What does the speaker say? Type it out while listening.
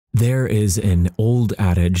There is an old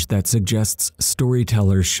adage that suggests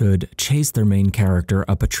storytellers should chase their main character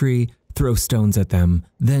up a tree, throw stones at them,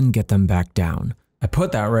 then get them back down. I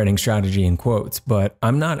put that writing strategy in quotes, but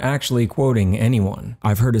I'm not actually quoting anyone.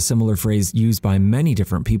 I've heard a similar phrase used by many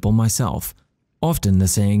different people myself. Often the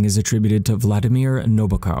saying is attributed to Vladimir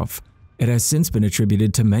Nabokov. It has since been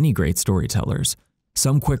attributed to many great storytellers.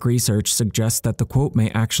 Some quick research suggests that the quote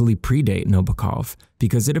may actually predate Nabokov,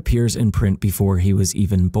 because it appears in print before he was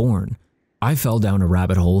even born. I fell down a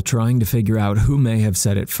rabbit hole trying to figure out who may have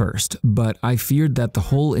said it first, but I feared that the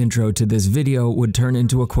whole intro to this video would turn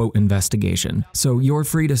into a quote investigation, so you're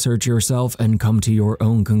free to search yourself and come to your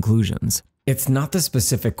own conclusions. It's not the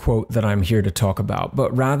specific quote that I'm here to talk about,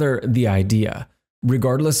 but rather the idea.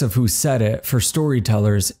 Regardless of who said it, for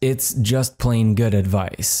storytellers, it's just plain good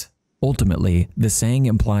advice. Ultimately, the saying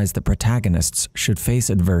implies that protagonists should face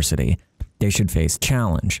adversity. They should face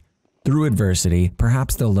challenge. Through adversity,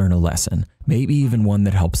 perhaps they'll learn a lesson, maybe even one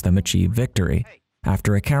that helps them achieve victory.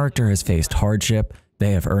 After a character has faced hardship,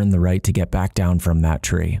 they have earned the right to get back down from that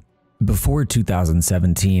tree. Before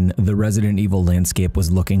 2017, the Resident Evil landscape was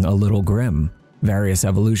looking a little grim. Various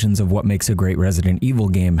evolutions of what makes a great Resident Evil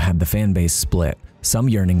game had the fanbase split, some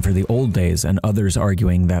yearning for the old days and others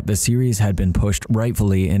arguing that the series had been pushed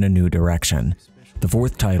rightfully in a new direction. The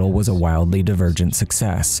fourth title was a wildly divergent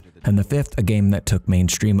success, and the fifth a game that took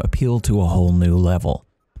mainstream appeal to a whole new level.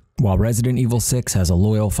 While Resident Evil 6 has a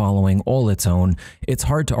loyal following all its own, it's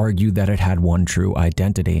hard to argue that it had one true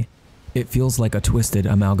identity. It feels like a twisted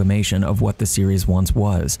amalgamation of what the series once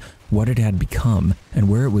was, what it had become, and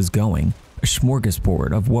where it was going. A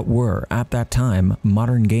smorgasbord of what were, at that time,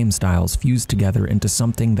 modern game styles fused together into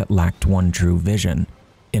something that lacked one true vision.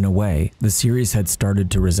 In a way, the series had started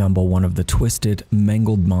to resemble one of the twisted,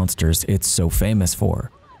 mangled monsters it's so famous for.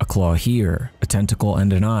 A claw here, a tentacle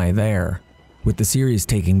and an eye there. With the series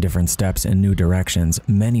taking different steps in new directions,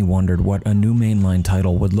 many wondered what a new mainline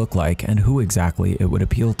title would look like and who exactly it would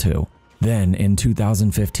appeal to. Then, in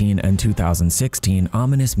 2015 and 2016,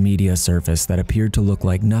 ominous media surfaced that appeared to look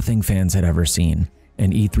like nothing fans had ever seen.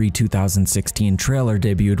 An E3 2016 trailer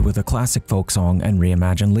debuted with a classic folk song and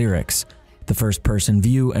reimagined lyrics. The first-person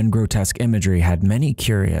view and grotesque imagery had many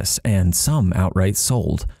curious, and some outright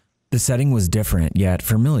sold. The setting was different yet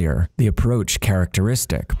familiar, the approach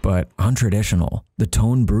characteristic but untraditional, the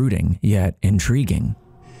tone brooding yet intriguing.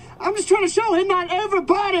 I'm just trying to show him not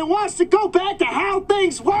everybody wants to go back to how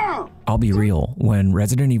things were. I'll be real, when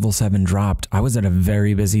Resident Evil 7 dropped, I was at a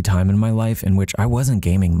very busy time in my life in which I wasn't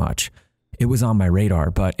gaming much. It was on my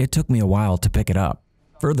radar, but it took me a while to pick it up.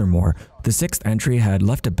 Furthermore, the sixth entry had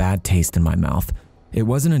left a bad taste in my mouth. It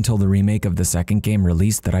wasn't until the remake of the second game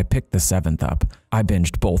released that I picked the seventh up. I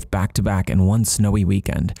binged both back-to-back in one snowy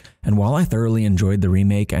weekend, and while I thoroughly enjoyed the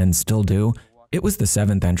remake and still do, it was the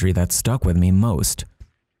seventh entry that stuck with me most.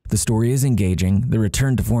 The story is engaging, the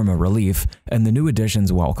return to form a relief, and the new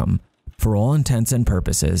additions welcome. For all intents and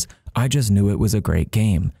purposes, I just knew it was a great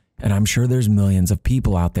game, and I'm sure there's millions of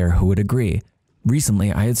people out there who would agree.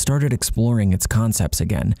 Recently, I had started exploring its concepts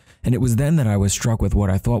again, and it was then that I was struck with what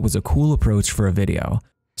I thought was a cool approach for a video.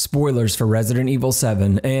 Spoilers for Resident Evil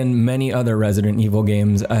 7 and many other Resident Evil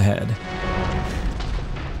games ahead.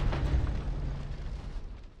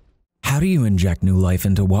 How do you inject new life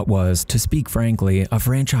into what was, to speak frankly, a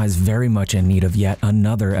franchise very much in need of yet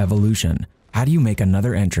another evolution? How do you make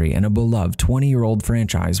another entry in a beloved 20-year-old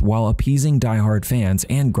franchise while appeasing die-hard fans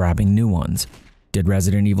and grabbing new ones? Did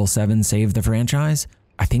Resident Evil 7 save the franchise?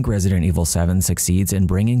 I think Resident Evil 7 succeeds in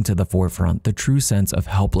bringing to the forefront the true sense of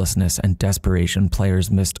helplessness and desperation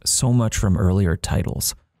players missed so much from earlier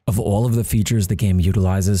titles. Of all of the features the game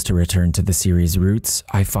utilizes to return to the series' roots,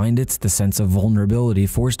 I find it's the sense of vulnerability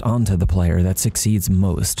forced onto the player that succeeds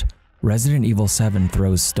most. Resident Evil 7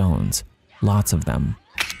 throws stones. Lots of them.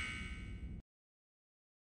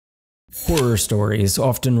 Horror stories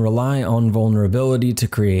often rely on vulnerability to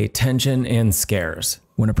create tension and scares.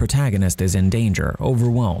 When a protagonist is in danger,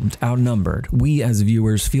 overwhelmed, outnumbered, we as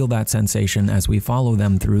viewers feel that sensation as we follow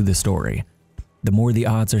them through the story. The more the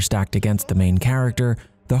odds are stacked against the main character,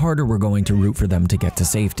 the harder we're going to root for them to get to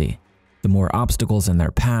safety. The more obstacles in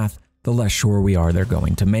their path, the less sure we are they're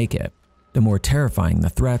going to make it. The more terrifying the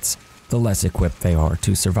threats, the less equipped they are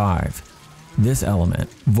to survive. This element,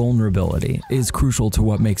 vulnerability, is crucial to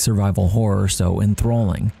what makes survival horror so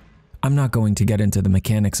enthralling. I'm not going to get into the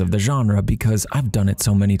mechanics of the genre because I've done it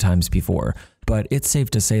so many times before, but it's safe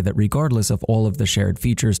to say that regardless of all of the shared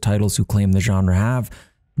features titles who claim the genre have,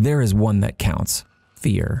 there is one that counts: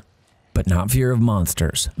 fear. But not fear of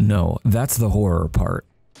monsters. No, that's the horror part.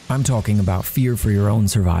 I'm talking about fear for your own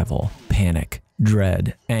survival, panic,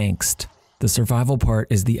 dread, angst. The survival part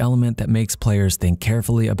is the element that makes players think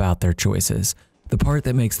carefully about their choices, the part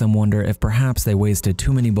that makes them wonder if perhaps they wasted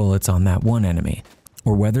too many bullets on that one enemy,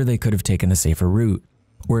 or whether they could have taken a safer route,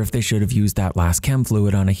 or if they should have used that last chem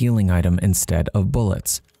fluid on a healing item instead of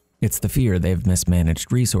bullets. It's the fear they've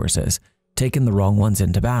mismanaged resources, taken the wrong ones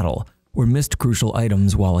into battle, or missed crucial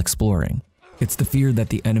items while exploring. It's the fear that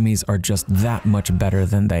the enemies are just that much better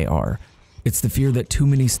than they are. It's the fear that too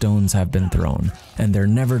many stones have been thrown, and they're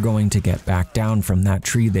never going to get back down from that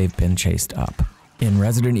tree they've been chased up. In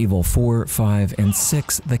Resident Evil 4, 5, and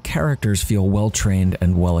 6, the characters feel well-trained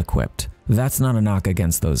and well-equipped. That's not a knock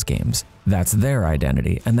against those games. That's their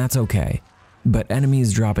identity, and that's okay. But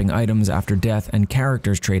enemies dropping items after death and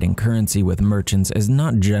characters trading currency with merchants is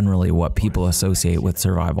not generally what people associate with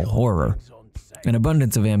survival horror. An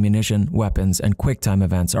abundance of ammunition, weapons, and quick-time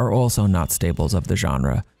events are also not staples of the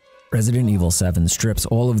genre. Resident Evil 7 strips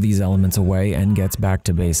all of these elements away and gets back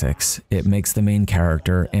to basics. It makes the main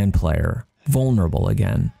character and player vulnerable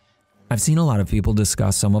again. I've seen a lot of people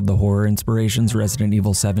discuss some of the horror inspirations Resident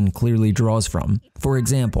Evil 7 clearly draws from. For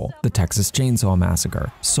example, the Texas Chainsaw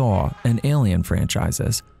Massacre, Saw, and Alien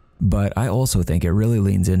franchises. But I also think it really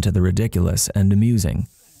leans into the ridiculous and amusing.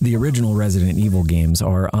 The original Resident Evil games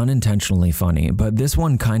are unintentionally funny, but this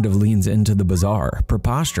one kind of leans into the bizarre,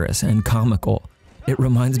 preposterous, and comical. It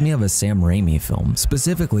reminds me of a Sam Raimi film,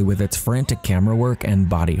 specifically with its frantic camera work and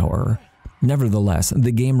body horror. Nevertheless,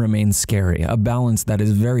 the game remains scary, a balance that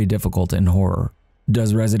is very difficult in horror.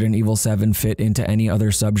 Does Resident Evil 7 fit into any other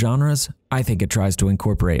subgenres? I think it tries to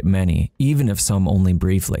incorporate many, even if some only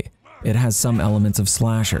briefly. It has some elements of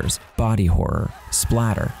slashers, body horror,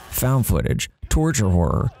 splatter, found footage, torture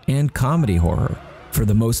horror, and comedy horror. For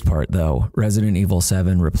the most part though, Resident Evil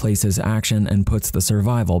 7 replaces action and puts the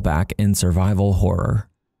survival back in survival horror.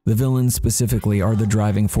 The villains specifically are the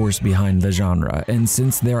driving force behind the genre, and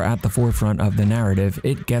since they're at the forefront of the narrative,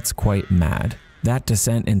 it gets quite mad. That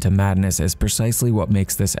descent into madness is precisely what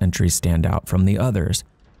makes this entry stand out from the others.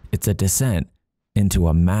 It's a descent into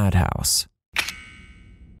a madhouse.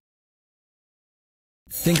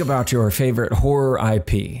 Think about your favorite horror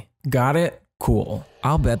IP. Got it? Cool.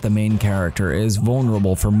 I'll bet the main character is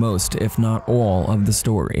vulnerable for most, if not all, of the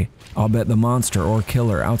story. I'll bet the monster or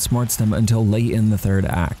killer outsmarts them until late in the third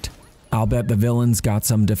act. I'll bet the villain's got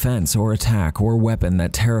some defense or attack or weapon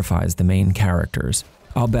that terrifies the main characters.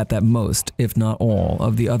 I'll bet that most, if not all,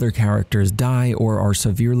 of the other characters die or are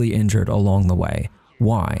severely injured along the way.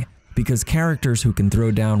 Why? Because characters who can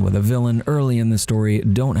throw down with a villain early in the story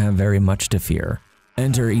don't have very much to fear.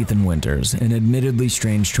 Enter Ethan Winters, an admittedly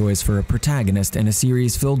strange choice for a protagonist in a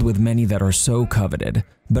series filled with many that are so coveted.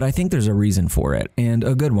 But I think there's a reason for it, and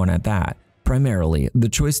a good one at that. Primarily, the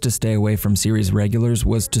choice to stay away from series regulars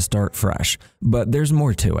was to start fresh, but there's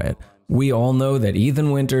more to it. We all know that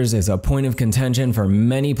Ethan Winters is a point of contention for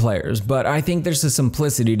many players, but I think there's a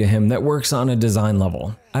simplicity to him that works on a design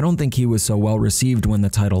level. I don't think he was so well received when the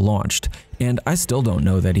title launched, and I still don't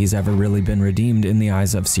know that he's ever really been redeemed in the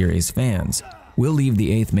eyes of series fans. We'll leave the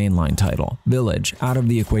 8th mainline title, Village, out of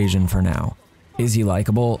the equation for now. Is he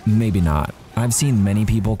likable? Maybe not. I've seen many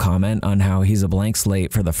people comment on how he's a blank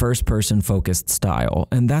slate for the first-person focused style,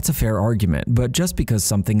 and that's a fair argument, but just because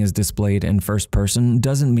something is displayed in first person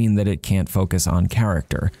doesn't mean that it can't focus on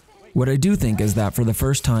character. What I do think is that for the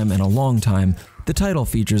first time in a long time, the title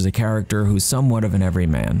features a character who's somewhat of an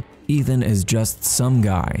everyman. Ethan is just some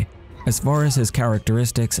guy. As far as his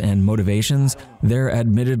characteristics and motivations, they're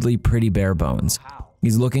admittedly pretty bare bones.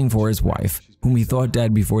 He's looking for his wife, whom he thought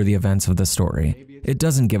dead before the events of the story. It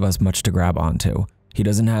doesn't give us much to grab onto. He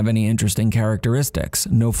doesn't have any interesting characteristics,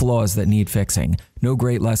 no flaws that need fixing, no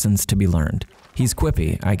great lessons to be learned. He's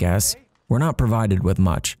quippy, I guess. We're not provided with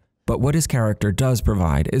much, but what his character does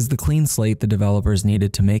provide is the clean slate the developers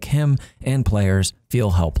needed to make him and players feel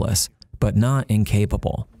helpless, but not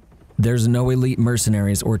incapable. There's no elite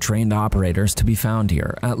mercenaries or trained operators to be found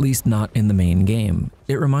here, at least not in the main game.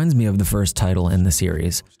 It reminds me of the first title in the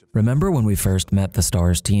series. Remember when we first met the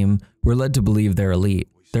STARS team? We're led to believe they're elite.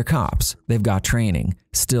 They're cops. They've got training.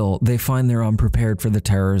 Still, they find they're unprepared for the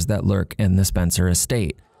terrors that lurk in the Spencer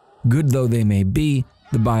estate. Good though they may be,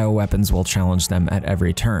 the bioweapons will challenge them at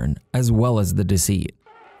every turn, as well as the deceit.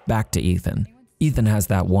 Back to Ethan. Ethan has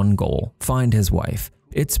that one goal: find his wife.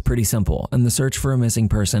 It's pretty simple, and the search for a missing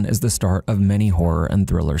person is the start of many horror and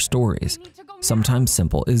thriller stories. Sometimes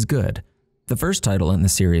simple is good. The first title in the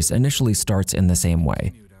series initially starts in the same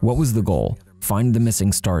way. What was the goal? Find the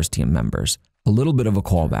missing STARS team members. A little bit of a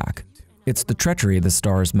callback. It's the treachery the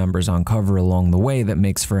STARS members uncover along the way that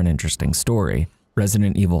makes for an interesting story.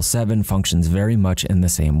 Resident Evil 7 functions very much in the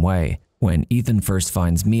same way. When Ethan first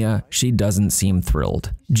finds Mia, she doesn't seem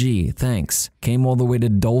thrilled. Gee, thanks. Came all the way to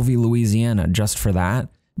Dulvey, Louisiana just for that?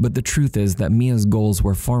 But the truth is that Mia's goals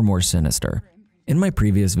were far more sinister. In my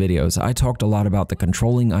previous videos, I talked a lot about the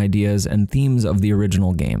controlling ideas and themes of the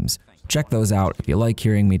original games. Check those out if you like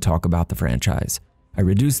hearing me talk about the franchise. I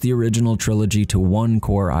reduced the original trilogy to one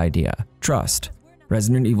core idea: trust.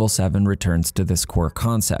 Resident Evil 7 returns to this core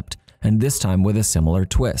concept, and this time with a similar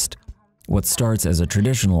twist. What starts as a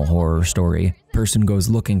traditional horror story, person goes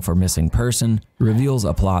looking for missing person, reveals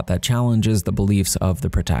a plot that challenges the beliefs of the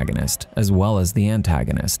protagonist, as well as the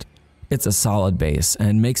antagonist. It's a solid base,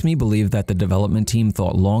 and makes me believe that the development team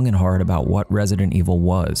thought long and hard about what Resident Evil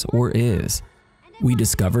was, or is. We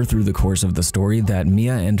discover through the course of the story that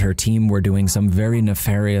Mia and her team were doing some very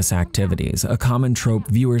nefarious activities, a common trope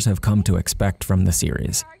viewers have come to expect from the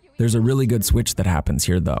series. There's a really good switch that happens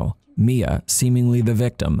here though. Mia, seemingly the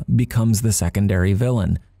victim, becomes the secondary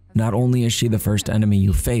villain. Not only is she the first enemy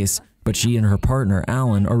you face, but she and her partner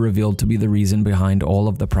Alan are revealed to be the reason behind all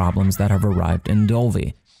of the problems that have arrived in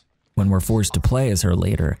Dulvey. When we're forced to play as her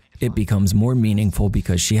later, it becomes more meaningful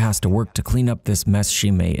because she has to work to clean up this mess she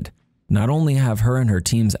made. Not only have her and her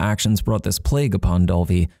team's actions brought this plague upon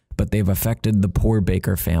Dulvey, but they've affected the poor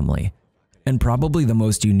Baker family. And probably the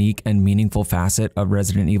most unique and meaningful facet of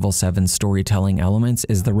Resident Evil 7's storytelling elements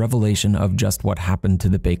is the revelation of just what happened to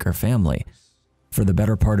the Baker family. For the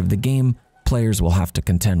better part of the game, players will have to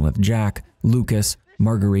contend with Jack, Lucas,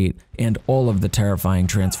 Marguerite, and all of the terrifying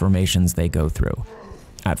transformations they go through.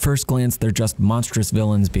 At first glance, they're just monstrous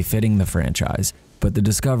villains befitting the franchise, but the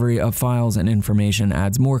discovery of files and information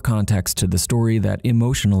adds more context to the story that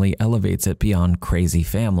emotionally elevates it beyond crazy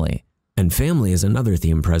family. And family is another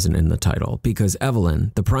theme present in the title, because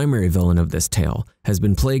Evelyn, the primary villain of this tale, has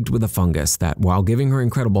been plagued with a fungus that, while giving her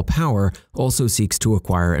incredible power, also seeks to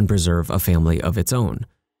acquire and preserve a family of its own.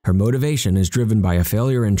 Her motivation is driven by a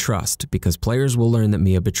failure in trust, because players will learn that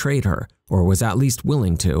Mia betrayed her, or was at least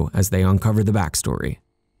willing to, as they uncover the backstory.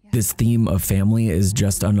 This theme of family is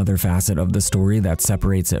just another facet of the story that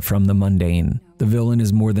separates it from the mundane. The villain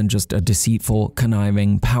is more than just a deceitful,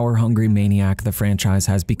 conniving, power-hungry maniac the franchise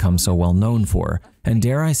has become so well known for. And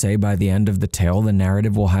dare I say, by the end of the tale, the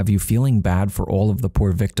narrative will have you feeling bad for all of the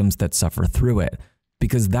poor victims that suffer through it.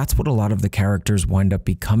 Because that's what a lot of the characters wind up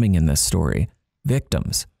becoming in this story: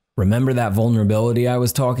 victims. Remember that vulnerability I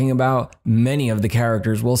was talking about? Many of the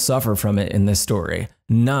characters will suffer from it in this story,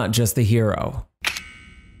 not just the hero.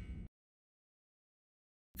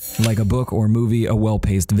 Like a book or movie, a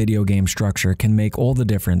well-paced video game structure can make all the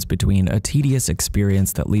difference between a tedious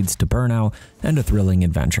experience that leads to burnout and a thrilling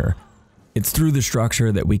adventure. It's through the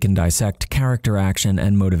structure that we can dissect character action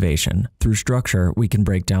and motivation. Through structure, we can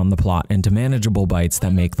break down the plot into manageable bites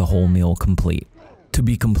that make the whole meal complete. To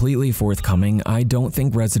be completely forthcoming, I don't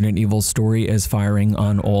think Resident Evil's story is firing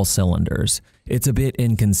on all cylinders. It's a bit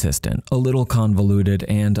inconsistent, a little convoluted,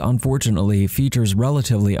 and unfortunately features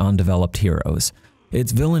relatively undeveloped heroes.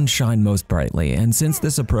 Its villains shine most brightly, and since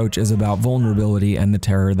this approach is about vulnerability and the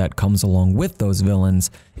terror that comes along with those villains,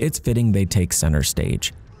 it's fitting they take center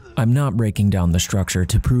stage. I'm not breaking down the structure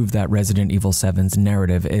to prove that Resident Evil 7's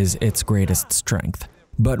narrative is its greatest strength,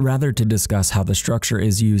 but rather to discuss how the structure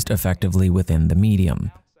is used effectively within the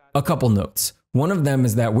medium. A couple notes. One of them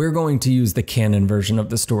is that we're going to use the canon version of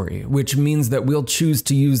the story, which means that we'll choose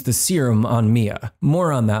to use the serum on Mia.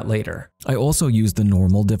 More on that later. I also used the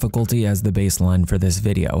normal difficulty as the baseline for this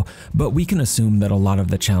video, but we can assume that a lot of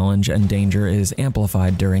the challenge and danger is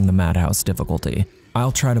amplified during the Madhouse difficulty.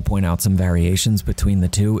 I'll try to point out some variations between the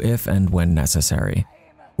two if and when necessary.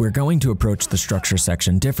 We're going to approach the structure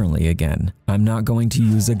section differently again. I'm not going to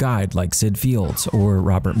use a guide like Sid Fields or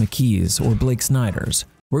Robert McKee's or Blake Snyder's.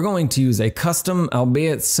 We're going to use a custom,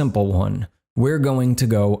 albeit simple one. We're going to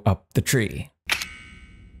go up the tree.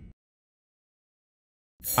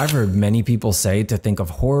 I've heard many people say to think of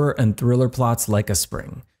horror and thriller plots like a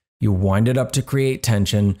spring. You wind it up to create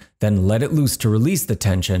tension, then let it loose to release the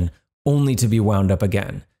tension, only to be wound up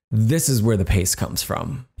again. This is where the pace comes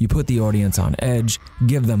from. You put the audience on edge,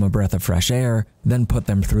 give them a breath of fresh air, then put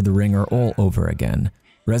them through the ringer all over again.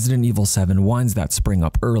 Resident Evil 7 winds that spring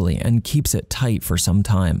up early and keeps it tight for some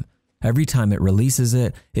time. Every time it releases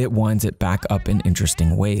it, it winds it back up in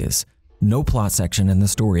interesting ways. No plot section in the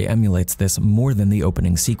story emulates this more than the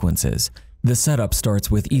opening sequences. The setup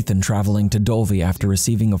starts with Ethan traveling to Dulvey after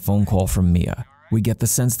receiving a phone call from Mia. We get the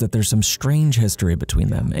sense that there's some strange history between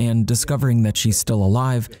them, and discovering that she's still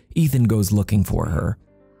alive, Ethan goes looking for her.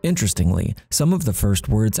 Interestingly, some of the first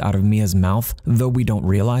words out of Mia's mouth, though we don't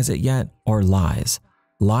realize it yet, are lies.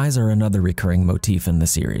 Lies are another recurring motif in the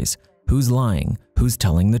series. Who's lying? Who's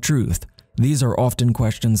telling the truth? These are often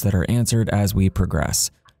questions that are answered as we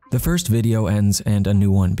progress. The first video ends and a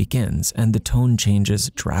new one begins, and the tone changes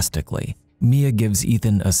drastically. Mia gives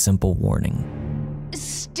Ethan a simple warning.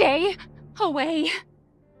 Stay away.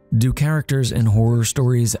 Do characters in horror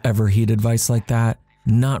stories ever heed advice like that?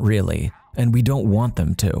 Not really, and we don't want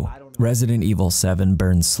them to. Resident Evil 7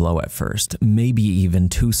 burns slow at first, maybe even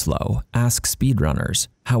too slow, ask speedrunners.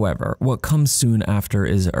 However, what comes soon after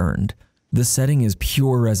is earned. The setting is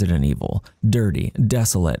pure Resident Evil, dirty,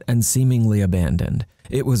 desolate, and seemingly abandoned.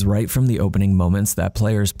 It was right from the opening moments that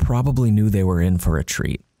players probably knew they were in for a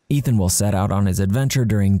treat. Ethan will set out on his adventure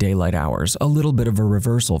during daylight hours, a little bit of a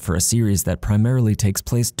reversal for a series that primarily takes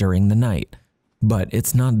place during the night. But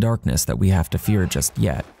it's not darkness that we have to fear just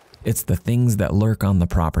yet. It's the things that lurk on the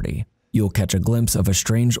property. You'll catch a glimpse of a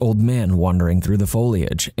strange old man wandering through the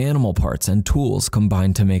foliage, animal parts and tools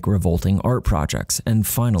combined to make revolting art projects, and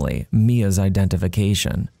finally, Mia's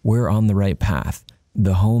identification. We're on the right path.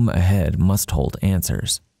 The home ahead must hold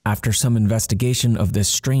answers. After some investigation of this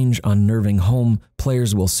strange, unnerving home,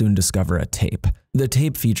 players will soon discover a tape. The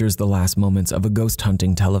tape features the last moments of a ghost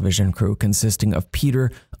hunting television crew consisting of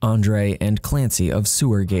Peter, Andre, and Clancy of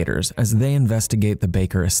Sewer Gators as they investigate the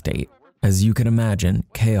Baker estate. As you can imagine,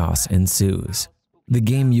 chaos ensues. The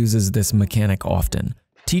game uses this mechanic often.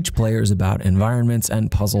 Teach players about environments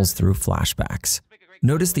and puzzles through flashbacks.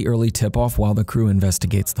 Notice the early tip-off while the crew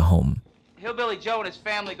investigates the home. Hillbilly Joe and his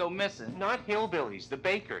family go missing. Not hillbillies, the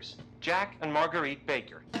Bakers. Jack and Marguerite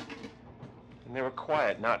Baker. And they were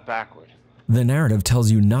quiet, not backward. The narrative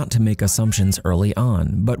tells you not to make assumptions early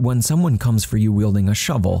on, but when someone comes for you wielding a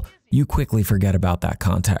shovel, you quickly forget about that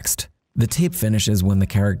context. The tape finishes when the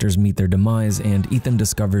characters meet their demise and Ethan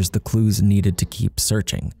discovers the clues needed to keep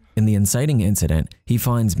searching. In the inciting incident, he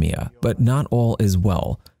finds Mia, but not all is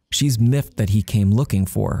well. She's miffed that he came looking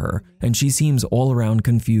for her, and she seems all around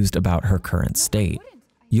confused about her current state.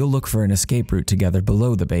 You'll look for an escape route together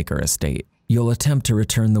below the Baker estate. You'll attempt to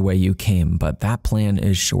return the way you came, but that plan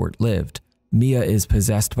is short-lived. Mia is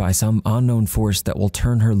possessed by some unknown force that will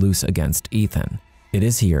turn her loose against Ethan. It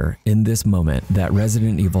is here, in this moment, that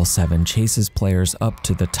Resident Evil 7 chases players up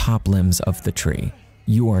to the top limbs of the tree.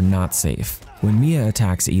 You are not safe. When Mia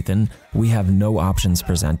attacks Ethan, we have no options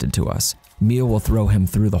presented to us. Mia will throw him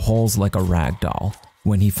through the holes like a rag doll.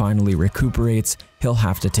 When he finally recuperates, he'll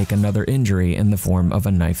have to take another injury in the form of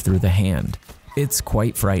a knife through the hand. It's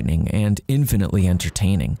quite frightening and infinitely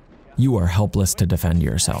entertaining. You are helpless to defend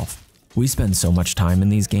yourself. We spend so much time in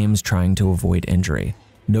these games trying to avoid injury.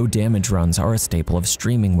 No damage runs are a staple of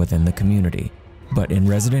streaming within the community. But in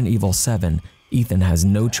Resident Evil 7, Ethan has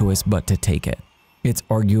no choice but to take it. It's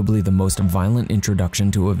arguably the most violent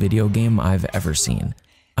introduction to a video game I've ever seen.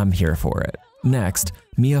 I'm here for it. Next,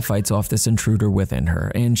 Mia fights off this intruder within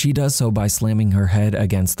her, and she does so by slamming her head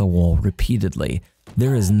against the wall repeatedly.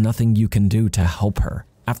 There is nothing you can do to help her.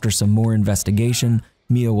 After some more investigation,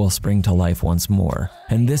 Mia will spring to life once more,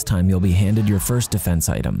 and this time you'll be handed your first defense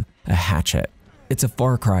item, a hatchet. It's a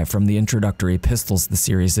far cry from the introductory pistols the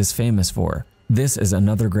series is famous for. This is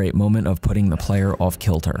another great moment of putting the player off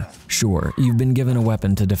kilter. Sure, you've been given a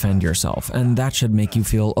weapon to defend yourself, and that should make you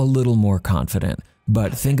feel a little more confident.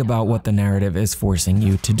 But think about what the narrative is forcing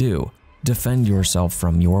you to do. Defend yourself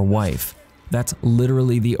from your wife. That's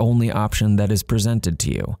literally the only option that is presented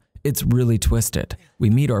to you. It's really twisted. We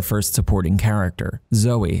meet our first supporting character,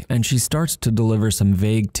 Zoe, and she starts to deliver some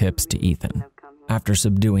vague tips to Ethan. After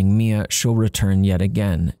subduing Mia, she'll return yet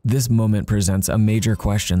again. This moment presents a major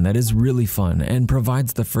question that is really fun and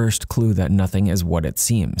provides the first clue that nothing is what it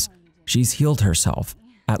seems. She's healed herself,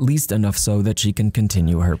 at least enough so that she can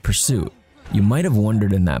continue her pursuit. You might have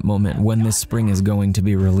wondered in that moment when this spring is going to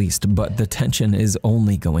be released, but the tension is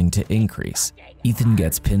only going to increase. Ethan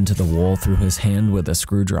gets pinned to the wall through his hand with a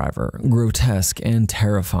screwdriver, grotesque and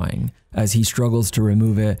terrifying. As he struggles to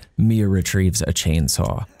remove it, Mia retrieves a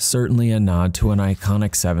chainsaw, certainly a nod to an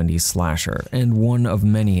iconic 70s slasher and one of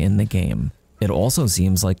many in the game. It also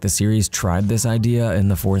seems like the series tried this idea in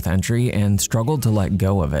the fourth entry and struggled to let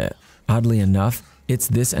go of it. Oddly enough, it's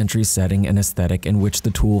this entry's setting and aesthetic in which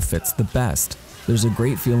the tool fits the best. There's a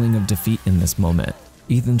great feeling of defeat in this moment.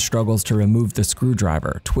 Ethan struggles to remove the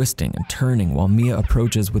screwdriver, twisting and turning while Mia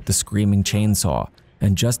approaches with the screaming chainsaw,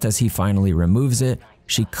 and just as he finally removes it,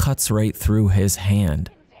 she cuts right through his hand.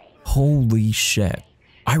 Holy shit.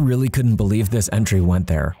 I really couldn't believe this entry went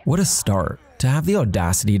there. What a start. To have the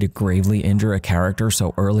audacity to gravely injure a character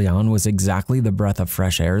so early on was exactly the breath of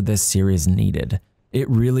fresh air this series needed. It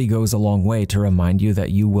really goes a long way to remind you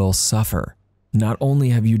that you will suffer. Not only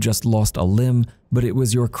have you just lost a limb, but it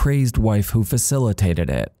was your crazed wife who facilitated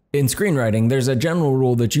it. In screenwriting, there's a general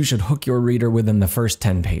rule that you should hook your reader within the first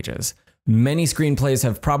 10 pages. Many screenplays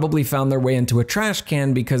have probably found their way into a trash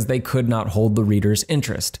can because they could not hold the reader's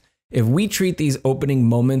interest. If we treat these opening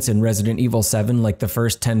moments in Resident Evil 7 like the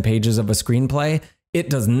first 10 pages of a screenplay, it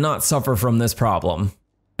does not suffer from this problem.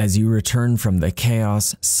 As you return from the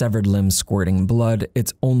chaos, severed limbs squirting blood,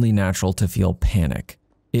 it's only natural to feel panic.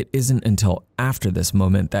 It isn't until after this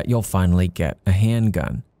moment that you'll finally get a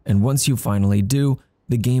handgun. And once you finally do,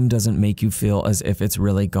 the game doesn't make you feel as if it's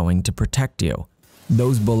really going to protect you.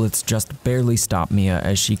 Those bullets just barely stop Mia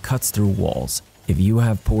as she cuts through walls. If you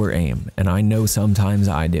have poor aim, and I know sometimes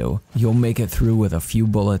I do, you'll make it through with a few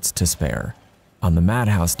bullets to spare. On the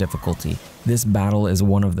Madhouse difficulty, this battle is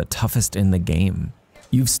one of the toughest in the game.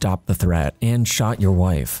 You've stopped the threat and shot your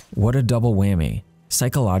wife. What a double whammy.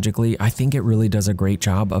 Psychologically, I think it really does a great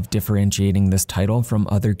job of differentiating this title from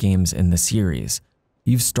other games in the series.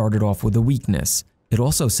 You've started off with a weakness. It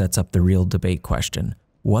also sets up the real debate question.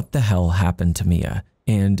 What the hell happened to Mia?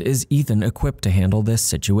 And is Ethan equipped to handle this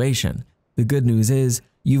situation? The good news is,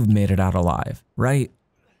 you've made it out alive, right?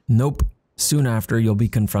 Nope. Soon after, you'll be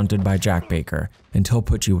confronted by Jack Baker, and he'll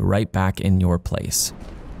put you right back in your place.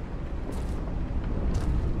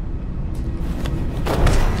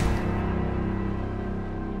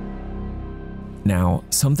 Now,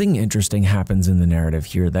 something interesting happens in the narrative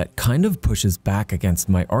here that kind of pushes back against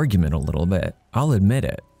my argument a little bit. I'll admit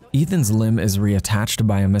it. Ethan's limb is reattached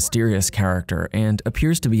by a mysterious character and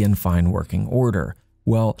appears to be in fine working order.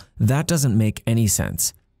 Well, that doesn't make any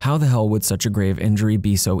sense. How the hell would such a grave injury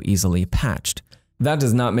be so easily patched? That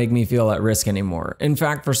does not make me feel at risk anymore. In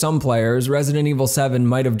fact, for some players, Resident Evil 7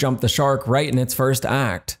 might have jumped the shark right in its first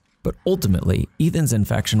act. But ultimately, Ethan's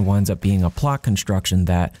infection winds up being a plot construction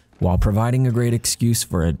that, while providing a great excuse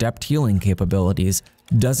for adept healing capabilities,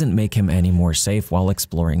 doesn't make him any more safe while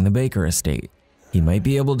exploring the Baker estate. He might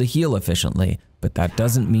be able to heal efficiently, but that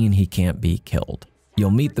doesn't mean he can't be killed.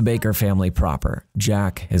 You'll meet the Baker family proper,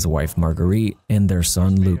 Jack, his wife Marguerite, and their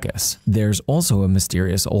son Lucas. There's also a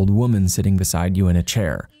mysterious old woman sitting beside you in a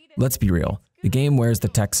chair. Let's be real, the game wears the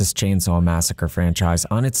Texas Chainsaw Massacre franchise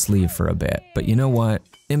on its sleeve for a bit, but you know what?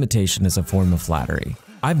 Imitation is a form of flattery.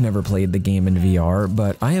 I've never played the game in VR,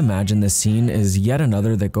 but I imagine this scene is yet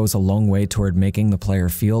another that goes a long way toward making the player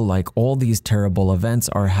feel like all these terrible events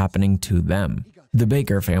are happening to them. The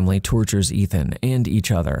Baker family tortures Ethan and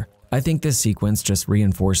each other. I think this sequence just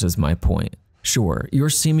reinforces my point. Sure, you're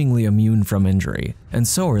seemingly immune from injury, and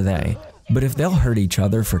so are they, but if they'll hurt each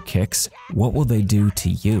other for kicks, what will they do to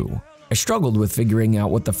you? I struggled with figuring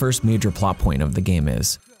out what the first major plot point of the game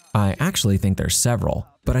is. I actually think there's several,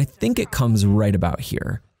 but I think it comes right about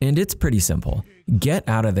here, and it's pretty simple. Get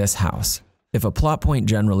out of this house. If a plot point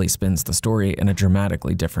generally spins the story in a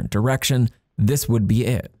dramatically different direction, this would be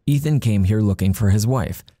it. Ethan came here looking for his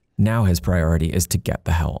wife. Now his priority is to get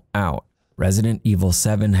the hell out. Resident Evil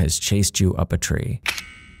 7 has chased you up a tree.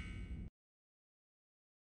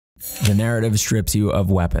 The narrative strips you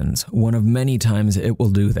of weapons. One of many times it will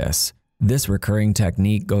do this. This recurring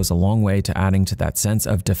technique goes a long way to adding to that sense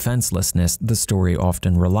of defenselessness the story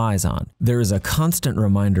often relies on. There is a constant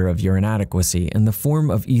reminder of your inadequacy in the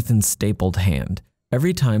form of Ethan's stapled hand.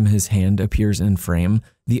 Every time his hand appears in frame,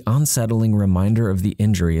 the unsettling reminder of the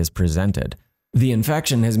injury is presented. The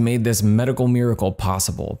infection has made this medical miracle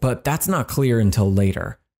possible, but that's not clear until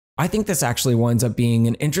later. I think this actually winds up being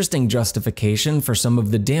an interesting justification for some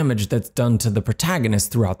of the damage that's done to the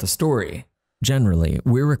protagonist throughout the story. Generally,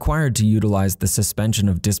 we're required to utilize the suspension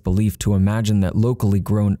of disbelief to imagine that locally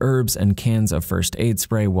grown herbs and cans of first aid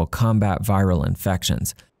spray will combat viral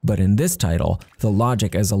infections, but in this title, the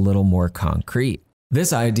logic is a little more concrete.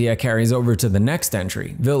 This idea carries over to the next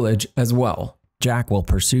entry, Village, as well. Jack will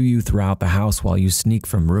pursue you throughout the house while you sneak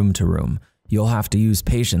from room to room. You'll have to use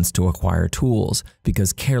patience to acquire tools,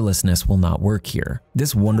 because carelessness will not work here.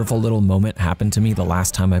 This wonderful little moment happened to me the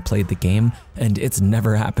last time I played the game, and it's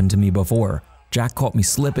never happened to me before. Jack caught me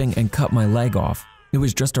slipping and cut my leg off. It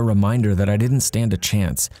was just a reminder that I didn't stand a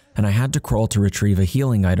chance, and I had to crawl to retrieve a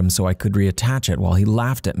healing item so I could reattach it while he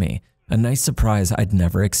laughed at me. A nice surprise I'd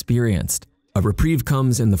never experienced. A reprieve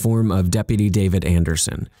comes in the form of Deputy David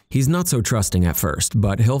Anderson. He's not so trusting at first,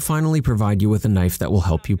 but he'll finally provide you with a knife that will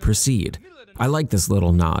help you proceed. I like this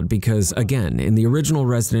little nod because, again, in the original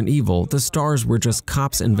Resident Evil, the stars were just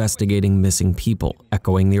cops investigating missing people,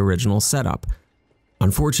 echoing the original setup.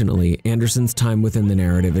 Unfortunately, Anderson's time within the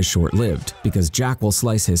narrative is short-lived, because Jack will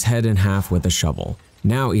slice his head in half with a shovel.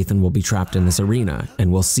 Now Ethan will be trapped in this arena,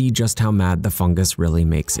 and we'll see just how mad the fungus really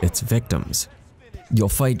makes its victims. You'll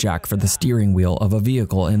fight Jack for the steering wheel of a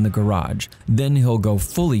vehicle in the garage, then he'll go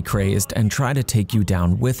fully crazed and try to take you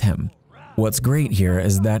down with him. What's great here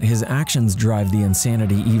is that his actions drive the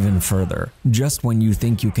insanity even further. Just when you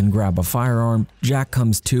think you can grab a firearm, Jack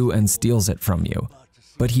comes to and steals it from you.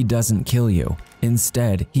 But he doesn't kill you.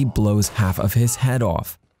 Instead, he blows half of his head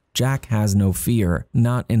off. Jack has no fear,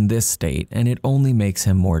 not in this state, and it only makes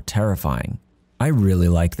him more terrifying. I really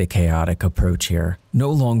like the chaotic approach here. No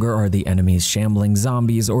longer are the enemies shambling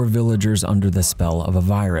zombies or villagers under the spell of a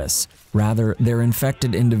virus. Rather, they're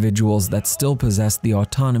infected individuals that still possess the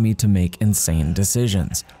autonomy to make insane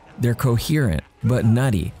decisions. They're coherent, but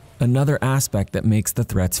nutty, another aspect that makes the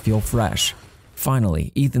threats feel fresh.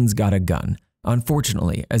 Finally, Ethan's got a gun.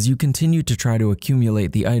 Unfortunately, as you continue to try to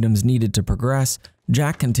accumulate the items needed to progress,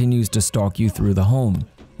 Jack continues to stalk you through the home,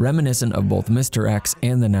 reminiscent of both Mr. X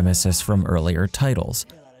and the Nemesis from earlier titles.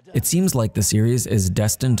 It seems like the series is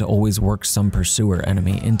destined to always work some pursuer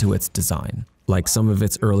enemy into its design. Like some of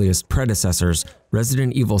its earliest predecessors,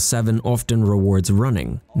 Resident Evil 7 often rewards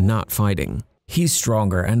running, not fighting. He's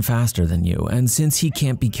stronger and faster than you, and since he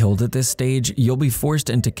can't be killed at this stage, you'll be forced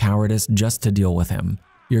into cowardice just to deal with him.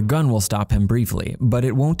 Your gun will stop him briefly, but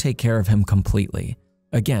it won't take care of him completely.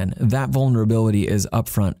 Again, that vulnerability is up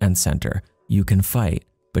front and center. You can fight,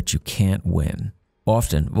 but you can't win.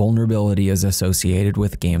 Often, vulnerability is associated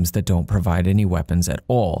with games that don't provide any weapons at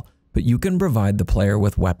all, but you can provide the player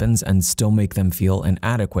with weapons and still make them feel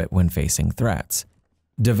inadequate when facing threats.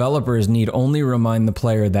 Developers need only remind the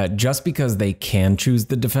player that just because they can choose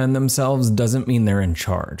to defend themselves doesn't mean they're in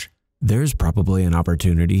charge. There's probably an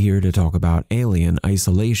opportunity here to talk about Alien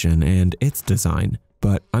Isolation and its design,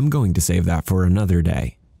 but I'm going to save that for another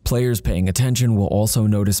day. Players paying attention will also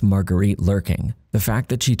notice Marguerite lurking. The fact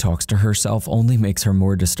that she talks to herself only makes her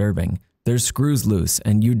more disturbing. There's screws loose,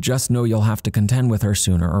 and you just know you'll have to contend with her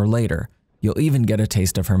sooner or later. You'll even get a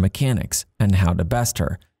taste of her mechanics and how to best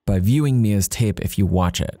her by viewing Mia's tape if you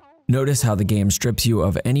watch it. Notice how the game strips you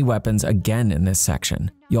of any weapons again in this section.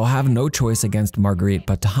 You'll have no choice against Marguerite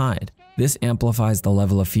but to hide. This amplifies the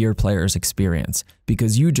level of fear players experience,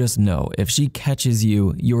 because you just know if she catches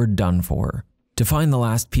you, you're done for. To find the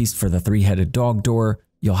last piece for the three-headed dog door,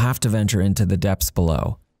 you'll have to venture into the depths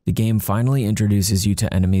below. The game finally introduces you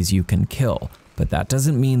to enemies you can kill, but that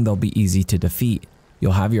doesn't mean they'll be easy to defeat.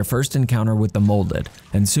 You'll have your first encounter with the Molded,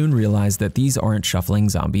 and soon realize that these aren't shuffling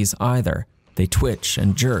zombies either. They twitch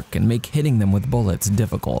and jerk and make hitting them with bullets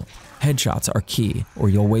difficult. Headshots are key, or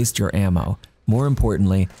you'll waste your ammo. More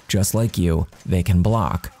importantly, just like you, they can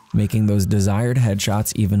block, making those desired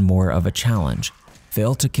headshots even more of a challenge.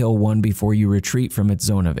 Fail to kill one before you retreat from its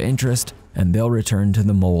zone of interest, and they'll return to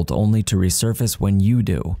the mold only to resurface when you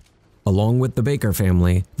do. Along with the Baker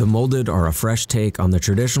family, the Molded are a fresh take on the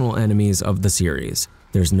traditional enemies of the series.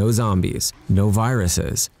 There's no zombies, no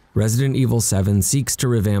viruses. Resident Evil 7 seeks to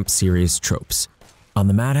revamp series tropes. On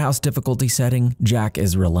the Madhouse difficulty setting, Jack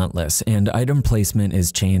is relentless, and item placement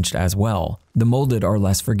is changed as well. The Molded are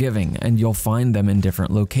less forgiving, and you'll find them in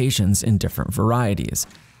different locations in different varieties.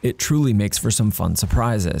 It truly makes for some fun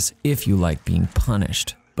surprises, if you like being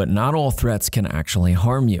punished. But not all threats can actually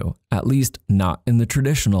harm you, at least not in the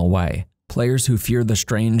traditional way. Players who fear the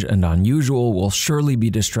strange and unusual will surely be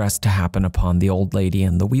distressed to happen upon the old lady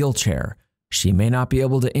in the wheelchair. She may not be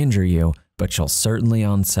able to injure you, but she'll certainly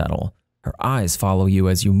unsettle. Her eyes follow you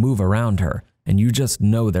as you move around her, and you just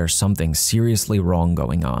know there's something seriously wrong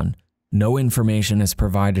going on. No information is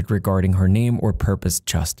provided regarding her name or purpose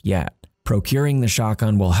just yet. Procuring the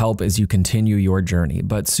shotgun will help as you continue your journey,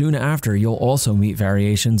 but soon after you'll also meet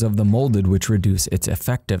variations of the Molded which reduce its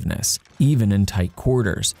effectiveness, even in tight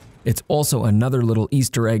quarters. It's also another little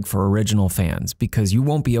Easter egg for original fans, because you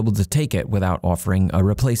won't be able to take it without offering a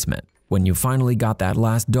replacement. When you finally got that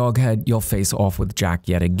last dog head, you'll face off with Jack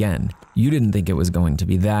yet again. You didn't think it was going to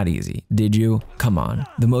be that easy, did you? Come on.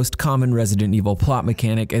 The most common Resident Evil plot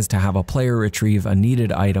mechanic is to have a player retrieve a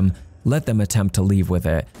needed item, let them attempt to leave with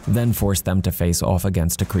it, then force them to face off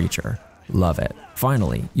against a creature. Love it.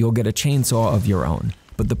 Finally, you'll get a chainsaw of your own,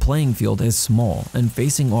 but the playing field is small, and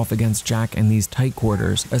facing off against Jack in these tight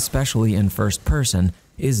quarters, especially in first person,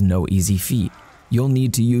 is no easy feat. You'll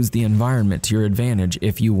need to use the environment to your advantage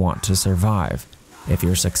if you want to survive. If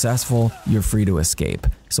you're successful, you're free to escape,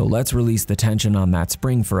 so let's release the tension on that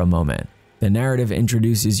spring for a moment. The narrative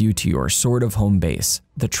introduces you to your sort of home base,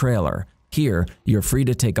 the trailer. Here, you're free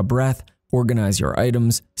to take a breath, organize your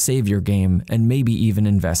items, save your game, and maybe even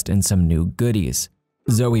invest in some new goodies.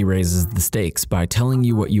 Zoe raises the stakes by telling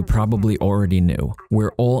you what you probably already knew.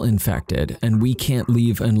 We're all infected, and we can't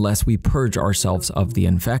leave unless we purge ourselves of the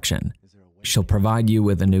infection. She'll provide you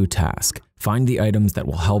with a new task. Find the items that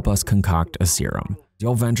will help us concoct a serum.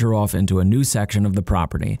 you'll venture off into a new section of the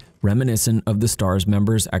property, reminiscent of the STARS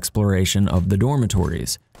members' exploration of the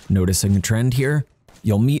dormitories. Noticing a trend here?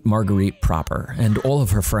 You'll meet Marguerite proper, and all of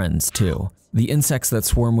her friends too. The insects that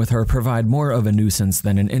swarm with her provide more of a nuisance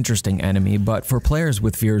than an interesting enemy, but for players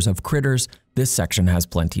with fears of critters, this section has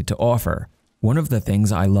plenty to offer. One of the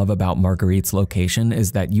things I love about Marguerite's location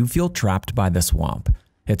is that you feel trapped by the swamp.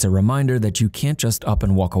 It's a reminder that you can't just up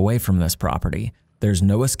and walk away from this property. There's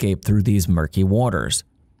no escape through these murky waters.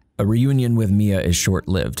 A reunion with Mia is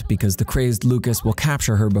short-lived because the crazed Lucas will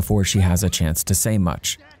capture her before she has a chance to say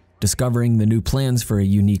much. Discovering the new plans for a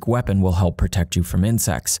unique weapon will help protect you from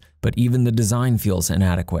insects, but even the design feels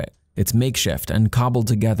inadequate. It's makeshift and cobbled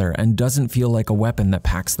together and doesn't feel like a weapon that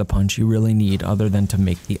packs the punch you really need other than to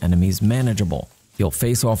make the enemies manageable. You'll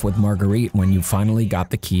face off with Marguerite when you finally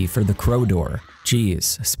got the key for the crow door.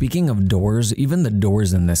 Geez, speaking of doors, even the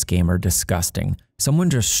doors in this game are disgusting.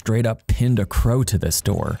 Someone just straight up pinned a crow to this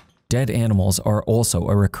door. Dead animals are also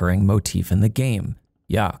a recurring motif in the game.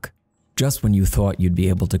 Yuck. Just when you thought you'd be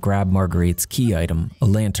able to grab Marguerite's key item, a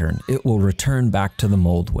lantern, it will return back to the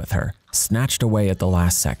mold with her, snatched away at the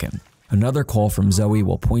last second. Another call from Zoe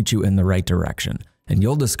will point you in the right direction, and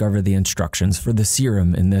you'll discover the instructions for the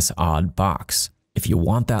serum in this odd box. If you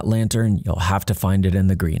want that lantern, you'll have to find it in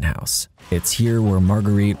the greenhouse. It's here where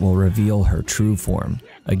Marguerite will reveal her true form,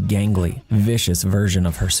 a gangly, vicious version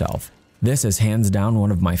of herself. This is hands down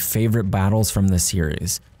one of my favorite battles from the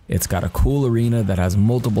series. It's got a cool arena that has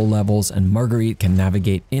multiple levels and Marguerite can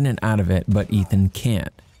navigate in and out of it, but Ethan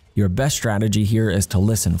can't. Your best strategy here is to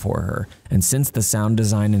listen for her, and since the sound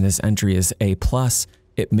design in this entry is A+,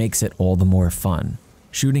 it makes it all the more fun.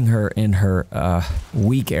 Shooting her in her,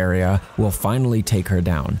 weak area will finally take her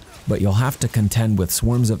down, but you'll have to contend with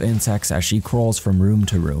swarms of insects as she crawls from room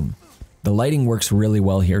to room. The lighting works really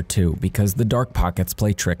well here too, because the dark pockets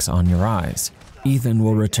play tricks on your eyes. Ethan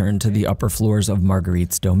will return to the upper floors of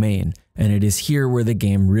Marguerite's domain, and it is here where the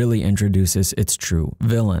game really introduces its true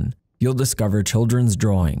villain. You'll discover children's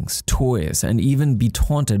drawings, toys, and even be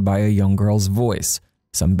taunted by a young girl's voice.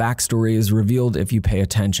 Some backstory is revealed if you pay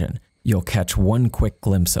attention. You'll catch one quick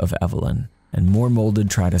glimpse of Evelyn, and more molded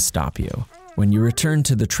try to stop you. When you return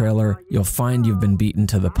to the trailer, you'll find you've been beaten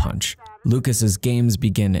to the punch. Lucas's games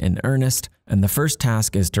begin in earnest, and the first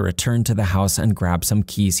task is to return to the house and grab some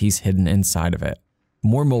keys he's hidden inside of it.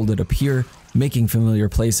 More molded appear, making familiar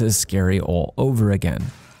places scary all over again.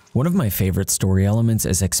 One of my favorite story elements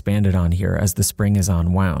is expanded on here as the spring is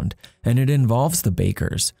unwound, and it involves the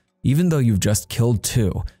Bakers. Even though you've just killed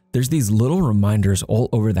two, there's these little reminders all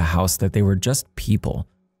over the house that they were just people.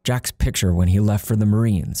 Jack's picture when he left for the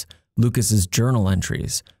Marines, Lucas's journal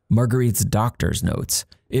entries, Marguerite's doctor's notes.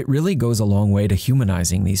 It really goes a long way to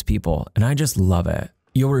humanizing these people, and I just love it.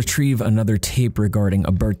 You'll retrieve another tape regarding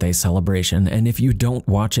a birthday celebration, and if you don't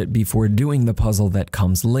watch it before doing the puzzle that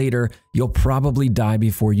comes later, you'll probably die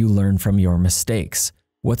before you learn from your mistakes.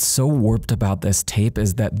 What's so warped about this tape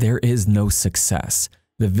is that there is no success.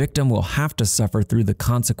 The victim will have to suffer through the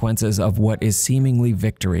consequences of what is seemingly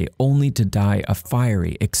victory, only to die a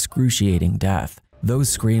fiery, excruciating death. Those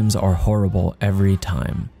screams are horrible every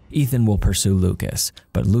time. Ethan will pursue Lucas,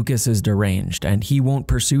 but Lucas is deranged and he won't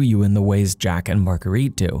pursue you in the ways Jack and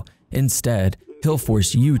Marguerite do. Instead, he'll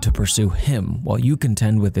force you to pursue him while you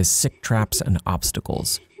contend with his sick traps and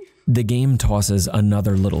obstacles. The game tosses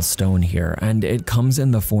another little stone here, and it comes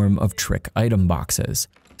in the form of trick item boxes.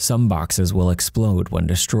 Some boxes will explode when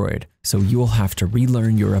destroyed, so you'll have to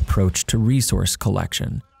relearn your approach to resource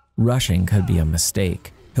collection. Rushing could be a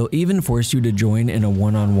mistake. He'll even force you to join in a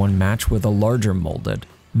one-on-one match with a larger molded.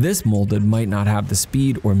 This molded might not have the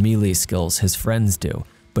speed or melee skills his friends do,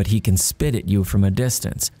 but he can spit at you from a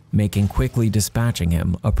distance, making quickly dispatching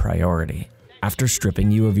him a priority. After stripping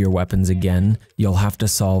you of your weapons again, you'll have to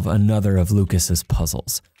solve another of Lucas's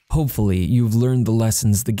puzzles. Hopefully, you've learned the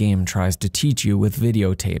lessons the game tries to teach you with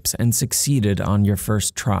videotapes and succeeded on your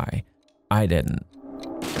first try. I didn't.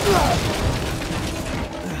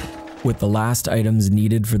 With the last items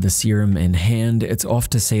needed for the serum in hand, it's off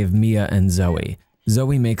to save Mia and Zoe.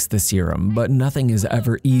 Zoe makes the serum, but nothing is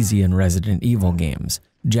ever easy in Resident Evil games.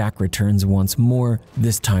 Jack returns once more,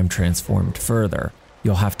 this time transformed further.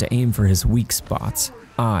 You'll have to aim for his weak spots,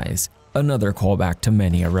 eyes, another callback to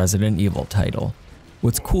many a Resident Evil title.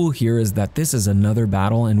 What's cool here is that this is another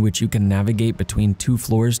battle in which you can navigate between two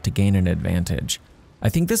floors to gain an advantage. I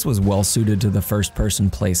think this was well suited to the first-person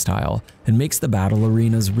playstyle and makes the battle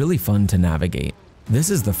arenas really fun to navigate. This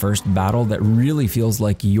is the first battle that really feels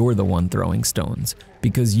like you're the one throwing stones,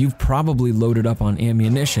 because you've probably loaded up on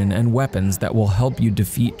ammunition and weapons that will help you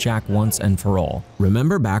defeat Jack once and for all.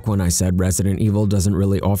 Remember back when I said Resident Evil doesn't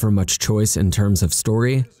really offer much choice in terms of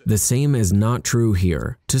story? The same is not true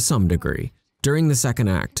here, to some degree. During the second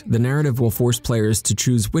act, the narrative will force players to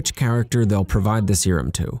choose which character they'll provide the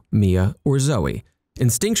serum to, Mia or Zoe.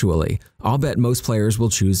 Instinctually, I'll bet most players will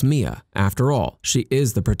choose Mia. After all, she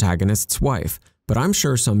is the protagonist's wife, but I'm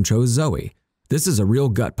sure some chose Zoe. This is a real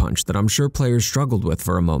gut punch that I'm sure players struggled with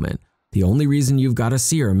for a moment. The only reason you've got a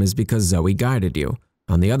serum is because Zoe guided you.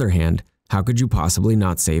 On the other hand, how could you possibly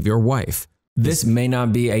not save your wife? This may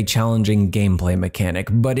not be a challenging gameplay mechanic,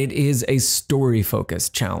 but it is a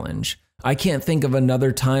story-focused challenge. I can't think of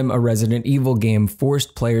another time a Resident Evil game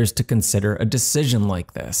forced players to consider a decision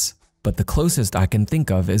like this. But the closest I can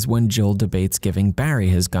think of is when Jill debates giving Barry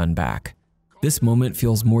his gun back. This moment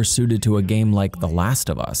feels more suited to a game like The Last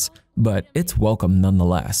of Us, but it's welcome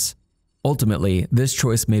nonetheless. Ultimately, this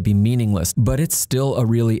choice may be meaningless, but it's still a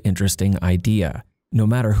really interesting idea. No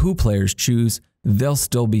matter who players choose, they'll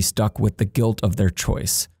still be stuck with the guilt of their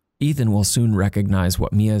choice. Ethan will soon recognize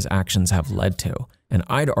what Mia's actions have led to, and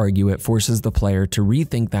I'd argue it forces the player to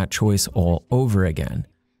rethink that choice all over again.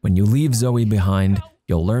 When you leave Zoe behind,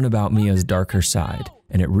 you'll learn about Mia's darker side,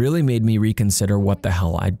 and it really made me reconsider what the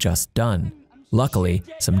hell I'd just done. Luckily,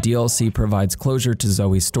 some DLC provides closure to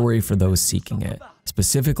Zoe's story for those seeking it,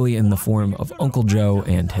 specifically in the form of Uncle Joe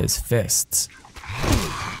and his fists.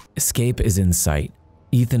 Escape is in sight.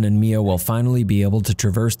 Ethan and Mia will finally be able to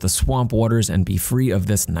traverse the swamp waters and be free of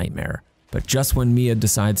this nightmare. But just when Mia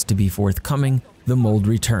decides to be forthcoming, the mold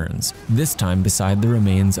returns, this time beside the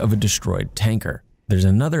remains of a destroyed tanker. There's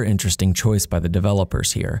another interesting choice by the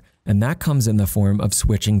developers here, and that comes in the form of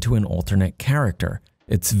switching to an alternate character.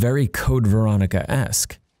 It's very Code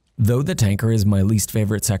Veronica-esque. Though the tanker is my least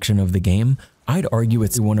favorite section of the game, I'd argue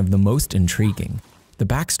it's one of the most intriguing. The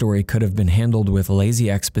backstory could have been handled with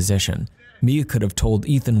lazy exposition. Mia could have told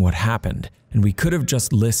Ethan what happened, and we could have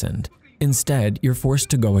just listened. Instead, you're forced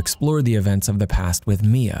to go explore the events of the past with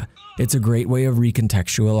Mia. It's a great way of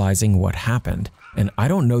recontextualizing what happened, and I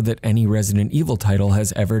don't know that any Resident Evil title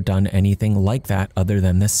has ever done anything like that other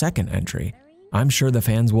than the second entry. I'm sure the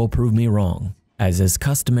fans will prove me wrong. As is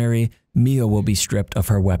customary, Mia will be stripped of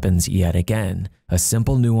her weapons yet again, a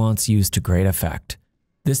simple nuance used to great effect.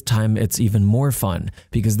 This time it's even more fun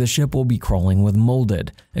because the ship will be crawling with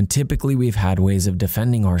molded, and typically we've had ways of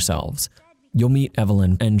defending ourselves. You'll meet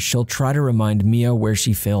Evelyn and she'll try to remind Mia where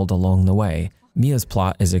she failed along the way. Mia's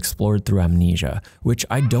plot is explored through amnesia, which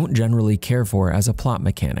I don't generally care for as a plot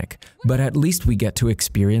mechanic, but at least we get to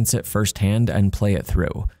experience it firsthand and play it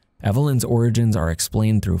through. Evelyn's origins are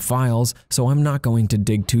explained through files, so I'm not going to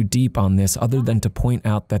dig too deep on this other than to point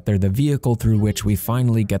out that they're the vehicle through which we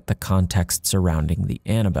finally get the context surrounding the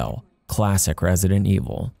Annabelle. Classic Resident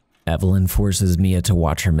Evil. Evelyn forces Mia to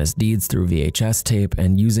watch her misdeeds through VHS tape,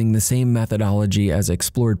 and using the same methodology as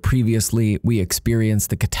explored previously, we experience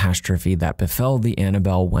the catastrophe that befell the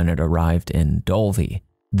Annabelle when it arrived in Dolby.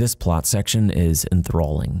 This plot section is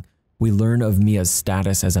enthralling. We learn of Mia's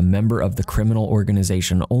status as a member of the criminal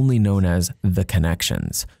organization only known as The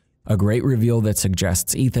Connections, a great reveal that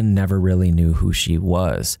suggests Ethan never really knew who she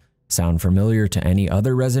was. Sound familiar to any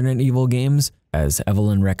other Resident Evil games? As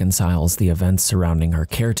Evelyn reconciles the events surrounding her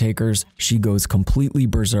caretakers, she goes completely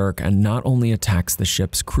berserk and not only attacks the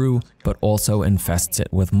ship's crew, but also infests it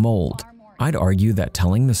with mold. I'd argue that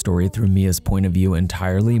telling the story through Mia's point of view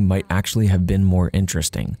entirely might actually have been more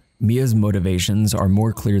interesting. Mia's motivations are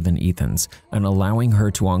more clear than Ethan's, and allowing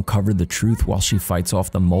her to uncover the truth while she fights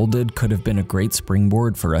off the molded could have been a great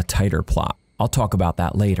springboard for a tighter plot. I'll talk about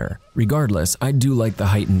that later. Regardless, I do like the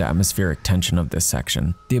heightened atmospheric tension of this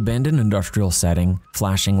section. The abandoned industrial setting,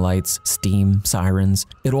 flashing lights, steam, sirens,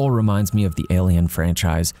 it all reminds me of the Alien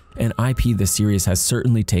franchise, an IP the series has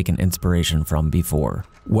certainly taken inspiration from before.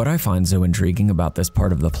 What I find so intriguing about this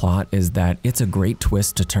part of the plot is that it's a great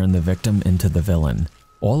twist to turn the victim into the villain.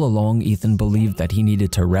 All along, Ethan believed that he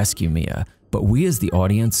needed to rescue Mia, but we as the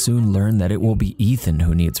audience soon learn that it will be Ethan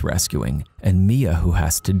who needs rescuing, and Mia who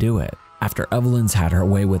has to do it. After Evelyn's had her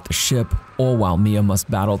way with the ship, all while Mia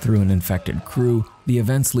must battle through an infected crew, the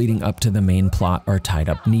events leading up to the main plot are tied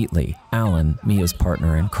up neatly. Alan, Mia's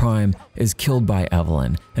partner in crime, is killed by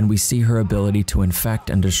Evelyn, and we see her ability to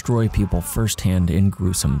infect and destroy people firsthand in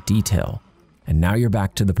gruesome detail. And now you're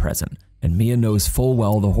back to the present, and Mia knows full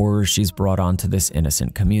well the horrors she's brought onto this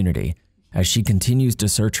innocent community. As she continues to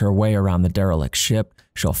search her way around the derelict ship,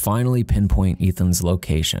 she'll finally pinpoint Ethan's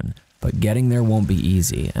location. but getting there won't be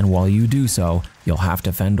easy, and while you do so, you'll have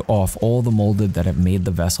to fend off all the molded that have made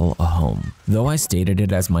the vessel a home. Though I stated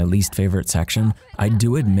it as my least favorite section, I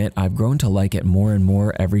do admit I've grown to like it more and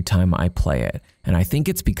more every time I play it, and I think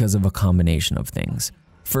it's because of a combination of things.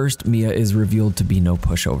 First, Mia is revealed to be no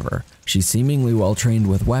pushover. She's seemingly well trained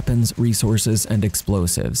with weapons, resources, and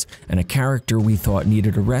explosives, and a character we thought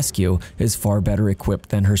needed a rescue is far better equipped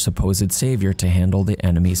than her supposed savior to handle the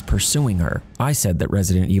enemies pursuing her. I said that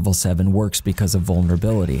Resident Evil 7 works because of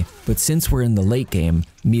vulnerability, but since we're in the late game,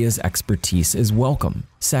 Mia's expertise is welcome.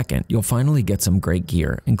 Second, you'll finally get some great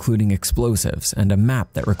gear, including explosives and a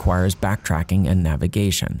map that requires backtracking and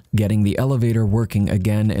navigation. Getting the elevator working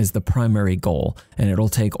again is the primary goal, and it'll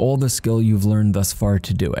take all the skill you've learned thus far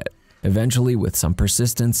to do it. Eventually, with some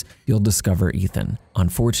persistence, you'll discover Ethan.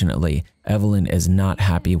 Unfortunately, Evelyn is not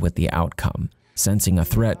happy with the outcome. Sensing a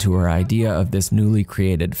threat to her idea of this newly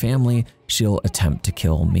created family, she'll attempt to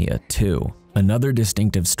kill Mia too. Another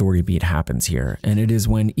distinctive story beat happens here, and it is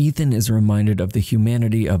when Ethan is reminded of the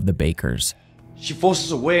humanity of the Bakers. She forces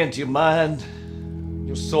her way into your mind,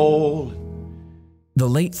 your soul. The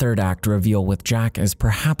late third act reveal with Jack is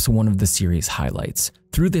perhaps one of the series' highlights.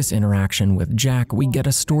 Through this interaction with Jack, we get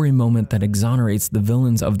a story moment that exonerates the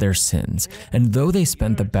villains of their sins, and though they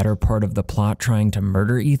spent the better part of the plot trying to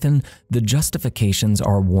murder Ethan, the justifications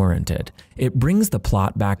are warranted. It brings the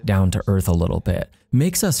plot back down to earth a little bit,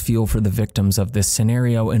 makes us feel for the victims of this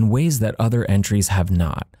scenario in ways that other entries have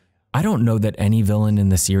not. I don't know that any villain in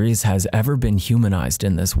the series has ever been humanized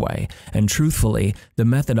in this way, and truthfully, the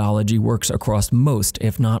methodology works across most,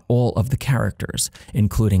 if not all, of the characters,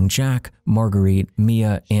 including Jack, Marguerite,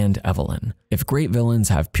 Mia, and Evelyn. If great villains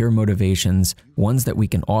have pure motivations, ones that we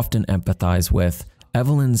can often empathize with,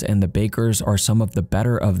 Evelyn's and the Bakers are some of the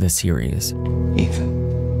better of the series. Ethan,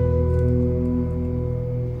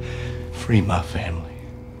 free my family.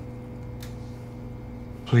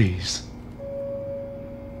 Please.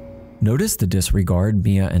 Notice the disregard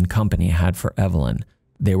Mia and company had for Evelyn.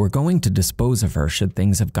 They were going to dispose of her should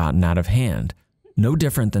things have gotten out of hand. No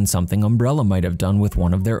different than something Umbrella might have done with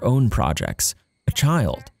one of their own projects. A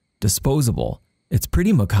child. Disposable. It's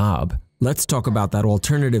pretty macabre. Let's talk about that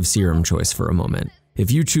alternative serum choice for a moment. If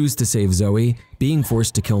you choose to save Zoe, being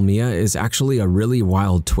forced to kill Mia is actually a really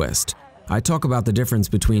wild twist. I talk about the difference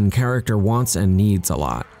between character wants and needs a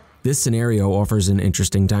lot. This scenario offers an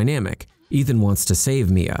interesting dynamic. Ethan wants to save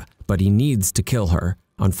Mia, but he needs to kill her.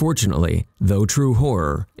 Unfortunately, though true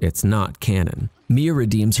horror, it's not canon. Mia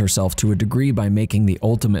redeems herself to a degree by making the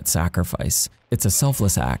ultimate sacrifice. It's a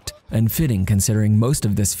selfless act, and fitting considering most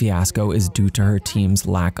of this fiasco is due to her team's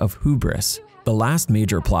lack of hubris. The last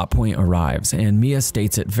major plot point arrives, and Mia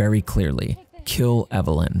states it very clearly: kill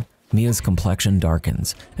Evelyn. Mia's complexion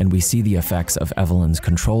darkens, and we see the effects of Evelyn's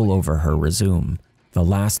control over her resume. The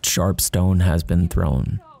last sharp stone has been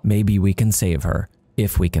thrown. Maybe we can save her,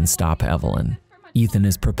 if we can stop Evelyn. Ethan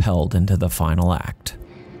is propelled into the final act.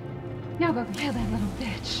 Now go kill that little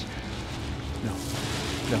bitch.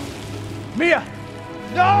 No. Mia!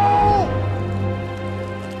 No!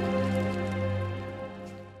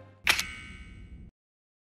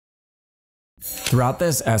 Throughout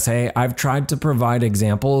this essay, I've tried to provide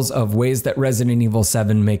examples of ways that Resident Evil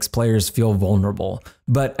 7 makes players feel vulnerable,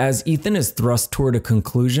 but as Ethan is thrust toward a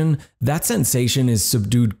conclusion, that sensation is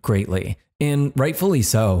subdued greatly, and rightfully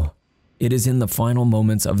so. It is in the final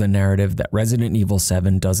moments of the narrative that Resident Evil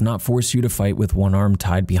 7 does not force you to fight with one arm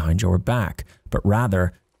tied behind your back, but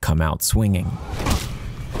rather come out swinging.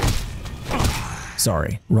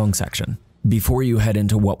 Sorry, wrong section. Before you head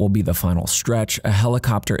into what will be the final stretch, a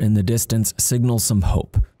helicopter in the distance signals some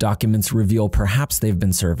hope. Documents reveal perhaps they've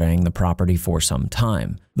been surveying the property for some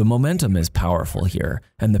time. The momentum is powerful here,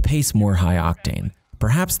 and the pace more high-octane.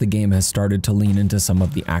 Perhaps the game has started to lean into some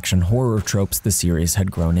of the action horror tropes the series had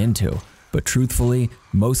grown into, but truthfully,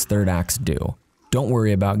 most third acts do. Don't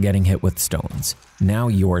worry about getting hit with stones. Now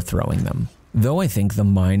you're throwing them. Though I think the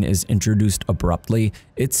mine is introduced abruptly,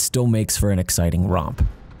 it still makes for an exciting romp.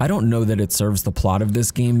 I don't know that it serves the plot of this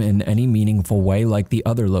game in any meaningful way like the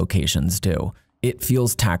other locations do. It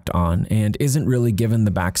feels tacked on and isn't really given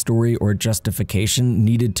the backstory or justification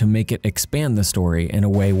needed to make it expand the story in a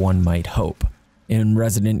way one might hope. In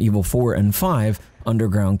Resident Evil 4 and 5,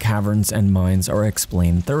 underground caverns and mines are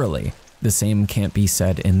explained thoroughly. The same can't be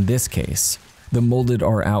said in this case. The molded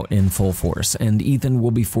are out in full force, and Ethan will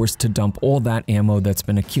be forced to dump all that ammo that's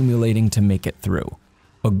been accumulating to make it through.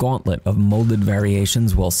 A gauntlet of molded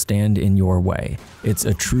variations will stand in your way. It's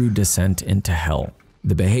a true descent into hell.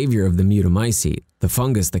 The behavior of the mutamycete, the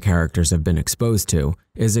fungus the characters have been exposed to,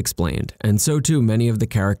 is explained, and so too many of the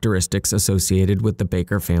characteristics associated with the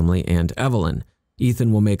Baker family and Evelyn.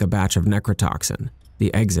 Ethan will make a batch of necrotoxin.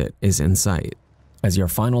 The exit is in sight. As your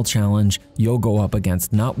final challenge, you'll go up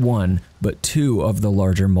against not one, but two of the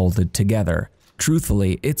larger molded together.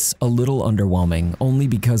 Truthfully, it's a little underwhelming, only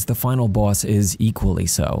because the final boss is equally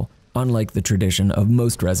so. Unlike the tradition of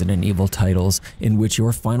most Resident Evil titles, in which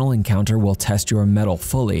your final encounter will test your mettle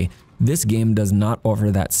fully, this game does not offer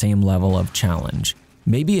that same level of challenge.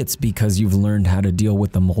 Maybe it's because you've learned how to deal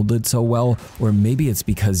with the molded so well, or maybe it's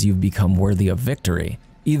because you've become worthy of victory.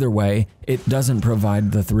 Either way, it doesn't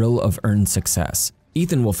provide the thrill of earned success.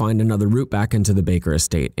 Ethan will find another route back into the Baker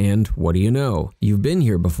estate, and what do you know? You've been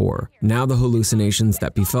here before. Now the hallucinations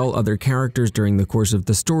that befell other characters during the course of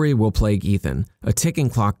the story will plague Ethan, a ticking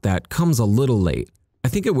clock that comes a little late. I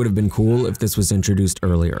think it would have been cool if this was introduced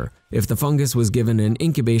earlier, if the fungus was given an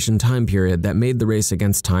incubation time period that made the race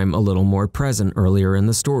against time a little more present earlier in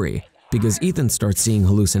the story, because Ethan starts seeing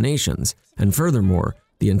hallucinations, and furthermore,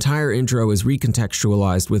 the entire intro is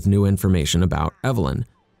recontextualized with new information about Evelyn.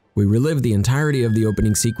 We relive the entirety of the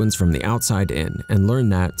opening sequence from the outside in and learn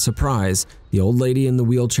that, surprise, the old lady in the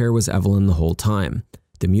wheelchair was Evelyn the whole time.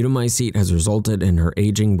 The mutamycete has resulted in her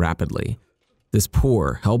aging rapidly. This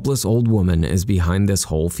poor, helpless old woman is behind this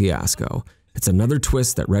whole fiasco. It's another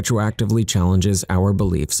twist that retroactively challenges our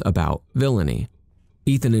beliefs about villainy.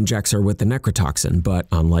 Ethan injects her with the necrotoxin, but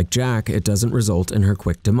unlike Jack, it doesn't result in her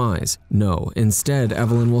quick demise. No, instead,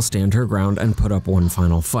 Evelyn will stand her ground and put up one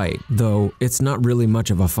final fight, though it's not really much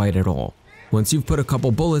of a fight at all. Once you've put a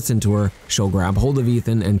couple bullets into her, she'll grab hold of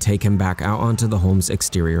Ethan and take him back out onto the home's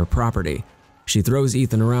exterior property. She throws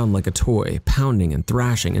Ethan around like a toy, pounding and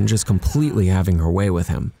thrashing and just completely having her way with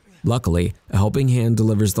him. Luckily, a helping hand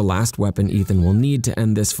delivers the last weapon Ethan will need to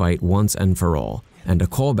end this fight once and for all, and a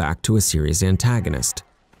callback to a series antagonist.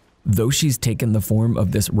 Though she's taken the form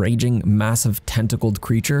of this raging, massive tentacled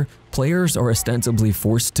creature, players are ostensibly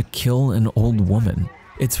forced to kill an old woman.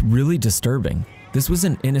 It's really disturbing. This was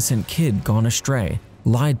an innocent kid gone astray,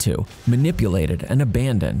 lied to, manipulated, and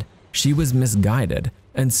abandoned. She was misguided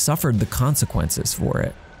and suffered the consequences for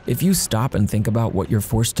it. If you stop and think about what you're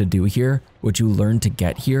forced to do here, what you learned to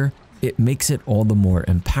get here, it makes it all the more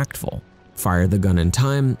impactful. Fire the gun in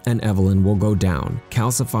time, and Evelyn will go down,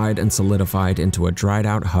 calcified and solidified into a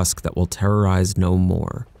dried-out husk that will terrorize no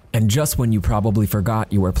more. And just when you probably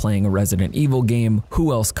forgot you were playing a Resident Evil game,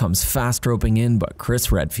 who else comes fast roping in but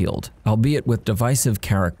Chris Redfield, albeit with divisive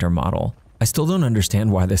character model. I still don't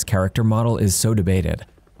understand why this character model is so debated.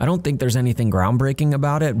 I don't think there's anything groundbreaking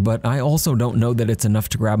about it, but I also don't know that it's enough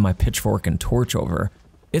to grab my pitchfork and torch over.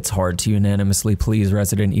 It's hard to unanimously please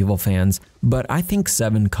Resident Evil fans, but I think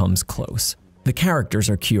 7 comes close. The characters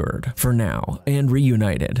are cured, for now, and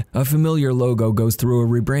reunited. A familiar logo goes through a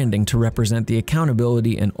rebranding to represent the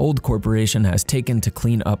accountability an old corporation has taken to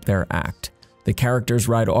clean up their act. The characters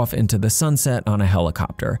ride off into the sunset on a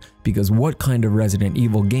helicopter, because what kind of Resident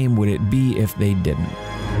Evil game would it be if they didn't?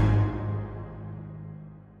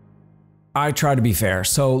 I try to be fair,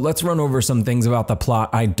 so let's run over some things about the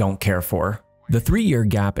plot I don't care for. The 3-year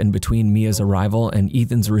gap in between Mia's arrival and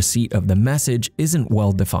Ethan's receipt of the message isn't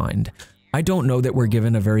well defined. I don't know that we're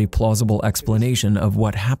given a very plausible explanation of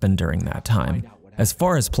what happened during that time. As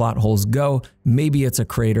far as plot holes go, maybe it's a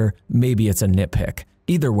crater, maybe it's a nitpick.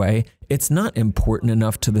 Either way, it's not important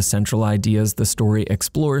enough to the central ideas the story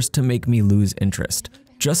explores to make me lose interest.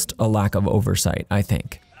 Just a lack of oversight, I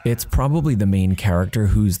think. It's probably the main character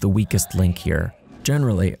who's the weakest link here.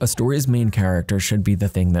 Generally, a story's main character should be the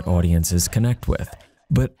thing that audiences connect with,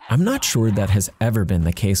 but I'm not sure that has ever been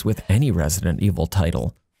the case with any Resident Evil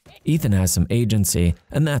title. Ethan has some agency,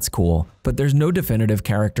 and that's cool, but there's no definitive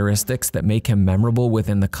characteristics that make him memorable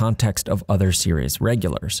within the context of other series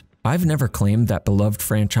regulars. I've never claimed that beloved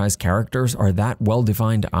franchise characters are that well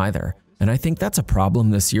defined either, and I think that's a problem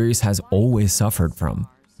the series has always suffered from.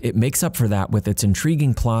 It makes up for that with its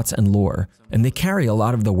intriguing plots and lore, and they carry a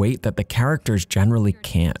lot of the weight that the characters generally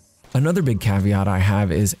can't. Another big caveat I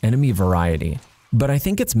have is enemy variety, but I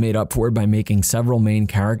think it's made up for by making several main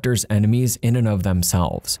characters enemies in and of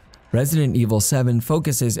themselves. Resident Evil 7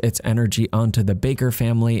 focuses its energy onto the Baker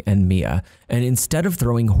family and Mia, and instead of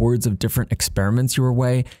throwing hordes of different experiments your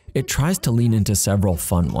way, it tries to lean into several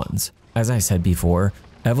fun ones. As I said before,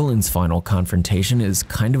 Evelyn's final confrontation is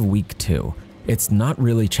kind of weak too. It's not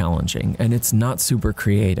really challenging, and it's not super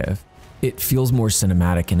creative. It feels more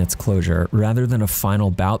cinematic in its closure, rather than a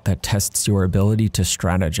final bout that tests your ability to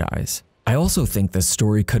strategize. I also think this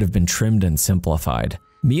story could have been trimmed and simplified.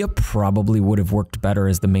 Mia probably would have worked better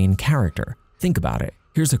as the main character. Think about it.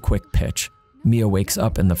 Here's a quick pitch. Mia wakes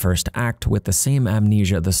up in the first act with the same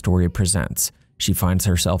amnesia the story presents. She finds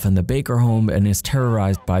herself in the Baker home and is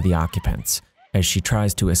terrorized by the occupants. As she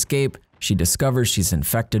tries to escape, She discovers she's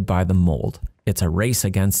infected by the mold. It's a race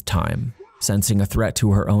against time. Sensing a threat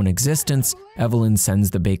to her own existence, Evelyn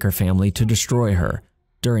sends the Baker family to destroy her.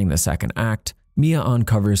 During the second act, Mia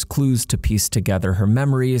uncovers clues to piece together her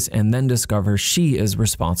memories and then discovers she is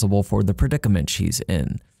responsible for the predicament she's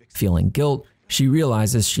in. Feeling guilt, she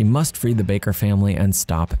realizes she must free the Baker family and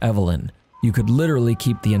stop Evelyn. You could literally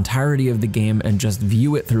keep the entirety of the game and just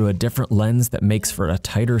view it through a different lens that makes for a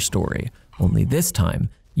tighter story. Only this time,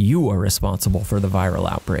 you are responsible for the viral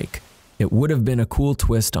outbreak. It would have been a cool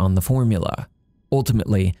twist on the formula.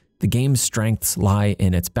 Ultimately, the game's strengths lie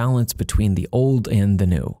in its balance between the old and the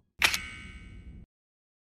new.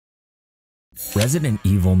 Resident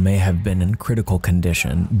Evil may have been in critical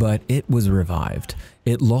condition, but it was revived.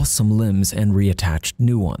 It lost some limbs and reattached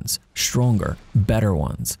new ones, stronger, better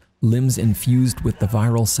ones, limbs infused with the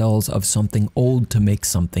viral cells of something old to make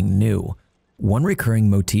something new. One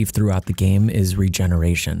recurring motif throughout the game is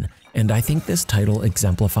regeneration, and I think this title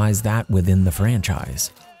exemplifies that within the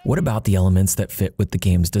franchise. What about the elements that fit with the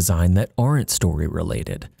game's design that aren't story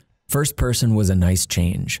related? First person was a nice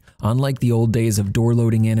change. Unlike the old days of door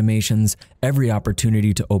loading animations, every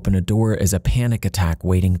opportunity to open a door is a panic attack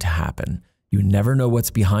waiting to happen. You never know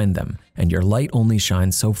what's behind them, and your light only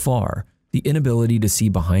shines so far. The inability to see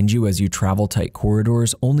behind you as you travel tight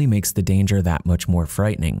corridors only makes the danger that much more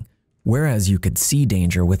frightening. Whereas you could see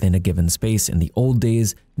danger within a given space in the old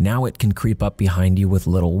days, now it can creep up behind you with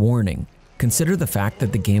little warning. Consider the fact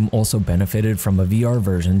that the game also benefited from a VR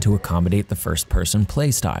version to accommodate the first-person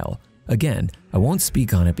playstyle. Again, I won't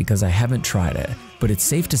speak on it because I haven't tried it, but it's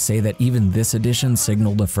safe to say that even this edition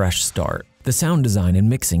signaled a fresh start. The sound design and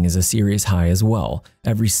mixing is a serious high as well.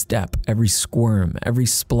 Every step, every squirm, every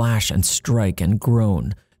splash and strike and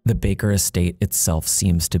groan. The Baker estate itself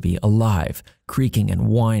seems to be alive, creaking and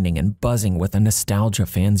whining and buzzing with a nostalgia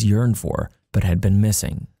fans yearn for, but had been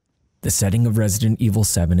missing. The setting of Resident Evil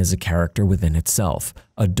 7 is a character within itself,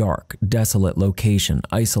 a dark, desolate location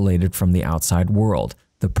isolated from the outside world,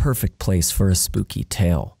 the perfect place for a spooky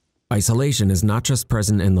tale. Isolation is not just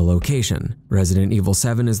present in the location. Resident Evil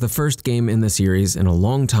 7 is the first game in the series in a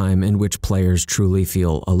long time in which players truly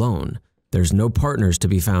feel alone. There's no partners to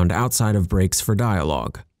be found outside of breaks for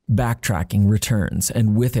dialogue. Backtracking returns,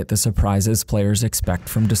 and with it the surprises players expect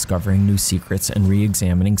from discovering new secrets and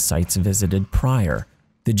re-examining sites visited prior.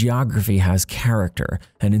 The geography has character,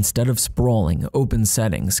 and instead of sprawling, open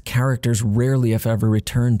settings, characters rarely if ever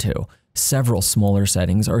return to. Several smaller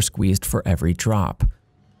settings are squeezed for every drop.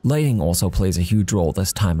 Lighting also plays a huge role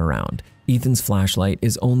this time around. Ethan's flashlight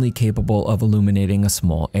is only capable of illuminating a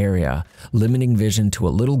small area, limiting vision to a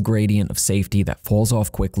little gradient of safety that falls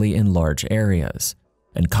off quickly in large areas.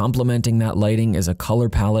 And complementing that lighting is a color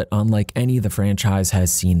palette unlike any the franchise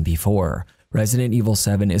has seen before. Resident Evil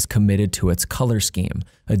 7 is committed to its color scheme,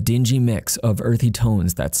 a dingy mix of earthy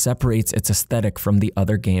tones that separates its aesthetic from the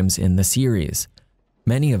other games in the series.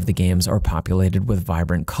 Many of the games are populated with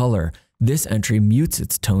vibrant color. This entry mutes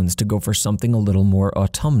its tones to go for something a little more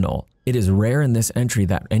autumnal. It is rare in this entry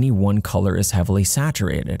that any one color is heavily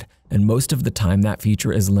saturated, and most of the time that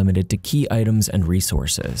feature is limited to key items and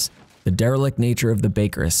resources. The derelict nature of the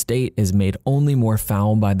Baker estate is made only more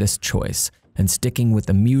foul by this choice, and sticking with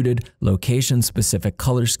the muted, location-specific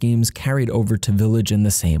color schemes carried over to Village in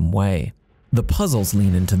the same way. The puzzles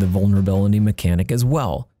lean into the vulnerability mechanic as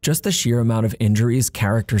well. Just the sheer amount of injuries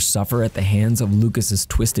characters suffer at the hands of Lucas's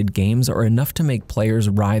twisted games are enough to make players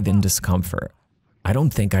writhe in discomfort. I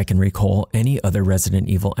don't think I can recall any other Resident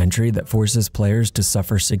Evil entry that forces players to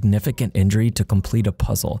suffer significant injury to complete a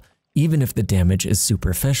puzzle, even if the damage is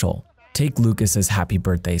superficial. Take Lucas's Happy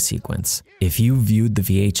Birthday sequence. If you viewed the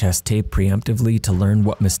VHS tape preemptively to learn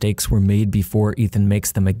what mistakes were made before Ethan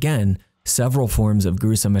makes them again, several forms of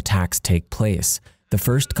gruesome attacks take place. The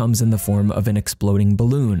first comes in the form of an exploding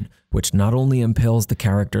balloon, which not only impales the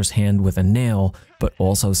character's hand with a nail, but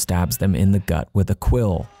also stabs them in the gut with a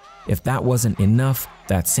quill. If that wasn't enough,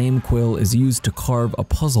 that same quill is used to carve a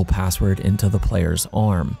puzzle password into the player's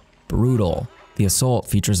arm. Brutal. The assault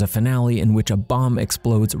features a finale in which a bomb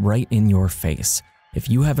explodes right in your face. If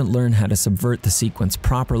you haven't learned how to subvert the sequence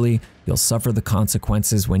properly, you'll suffer the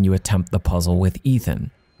consequences when you attempt the puzzle with Ethan.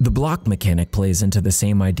 The block mechanic plays into the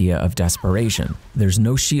same idea of desperation. There's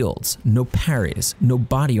no shields, no parries, no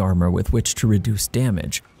body armor with which to reduce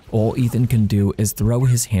damage. All Ethan can do is throw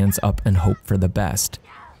his hands up and hope for the best.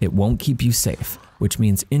 It won't keep you safe, which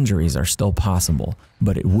means injuries are still possible,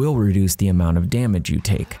 but it will reduce the amount of damage you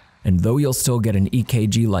take. And though you'll still get an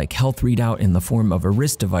EKG-like health readout in the form of a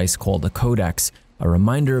wrist device called a codex, A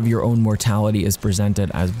reminder of your own mortality is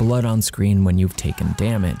presented as blood on screen when you've taken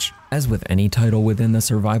damage. As with any title within the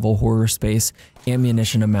survival horror space,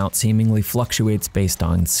 ammunition amount seemingly fluctuates based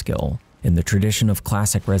on skill. In the tradition of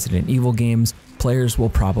classic Resident Evil games, players will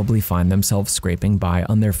probably find themselves scraping by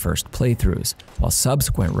on their first playthroughs, while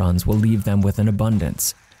subsequent runs will leave them with an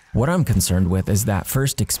abundance. What I'm concerned with is that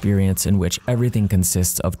first experience in which everything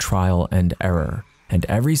consists of trial and error, and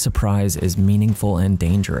every surprise is meaningful and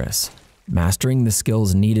dangerous. Mastering the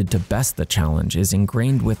skills needed to best the challenge is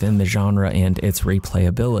ingrained within the genre and its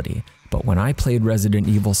replayability, but when I played Resident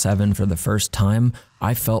Evil 7 for the first time,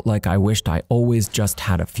 I felt like I wished I always just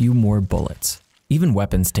had a few more bullets. Even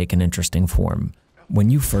weapons take an interesting form. When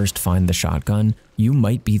you first find the shotgun, you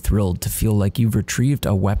might be thrilled to feel like you've retrieved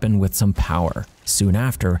a weapon with some power. Soon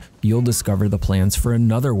after, you'll discover the plans for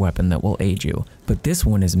another weapon that will aid you, but this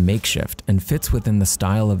one is makeshift and fits within the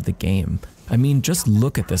style of the game. I mean, just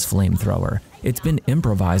look at this flamethrower. It's been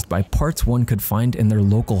improvised by parts one could find in their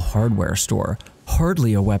local hardware store.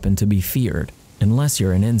 Hardly a weapon to be feared, unless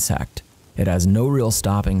you're an insect. It has no real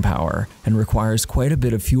stopping power, and requires quite a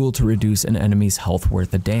bit of fuel to reduce an enemy's health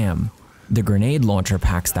worth a damn. The grenade launcher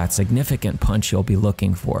packs that significant punch you'll be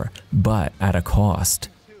looking for, but at a cost.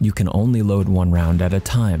 You can only load one round at a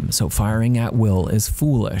time, so firing at will is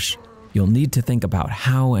foolish. You'll need to think about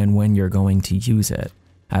how and when you're going to use it.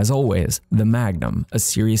 As always, the Magnum, a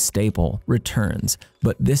series staple, returns,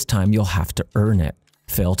 but this time you'll have to earn it.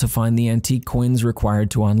 Fail to find the antique coins required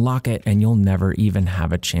to unlock it and you'll never even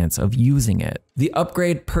have a chance of using it. The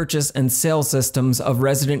upgrade, purchase, and sale systems of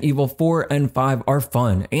Resident Evil 4 and 5 are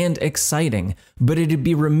fun and exciting, but it'd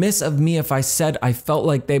be remiss of me if I said I felt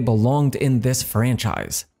like they belonged in this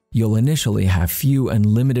franchise. You'll initially have few and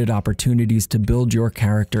limited opportunities to build your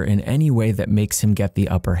character in any way that makes him get the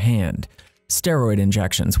upper hand. Steroid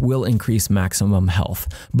injections will increase maximum health,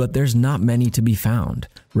 but there's not many to be found.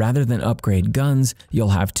 Rather than upgrade guns, you'll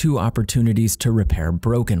have 2 opportunities to repair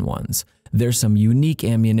broken ones. There's some unique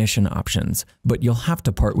ammunition options, but you'll have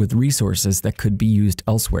to part with resources that could be used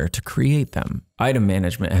elsewhere to create them. Item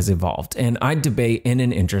management has evolved, and I'd debate in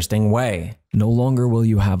an interesting way. No longer will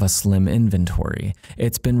you have a slim inventory.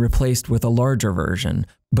 It's been replaced with a larger version,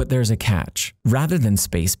 but there's a catch. Rather than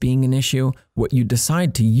space being an issue, what you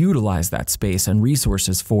decide to utilize that space and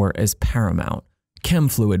resources for is paramount. Chem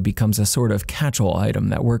fluid becomes a sort of catch-all item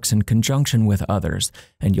that works in conjunction with others,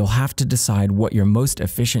 and you'll have to decide what your most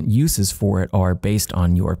efficient uses for it are based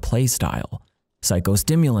on your playstyle.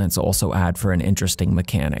 Psychostimulants also add for an interesting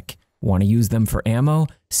mechanic. Want to use them for ammo?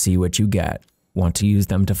 See what you get. Want to use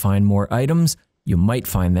them to find more items? You might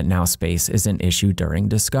find that now space is an issue during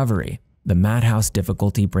discovery. The Madhouse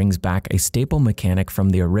difficulty brings back a staple mechanic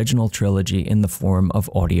from the original trilogy in the form of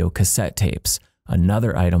audio cassette tapes.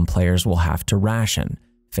 Another item players will have to ration.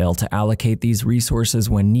 Fail to allocate these resources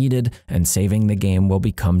when needed, and saving the game will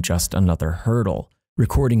become just another hurdle.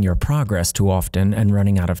 Recording your progress too often and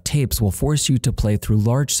running out of tapes will force you to play through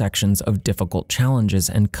large sections of difficult challenges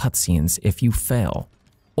and cutscenes if you fail.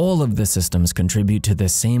 All of the systems contribute to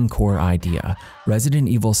this same core idea. Resident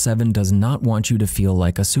Evil 7 does not want you to feel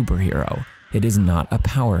like a superhero. It is not a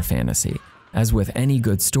power fantasy. As with any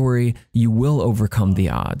good story, you will overcome the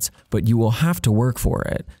odds, but you will have to work for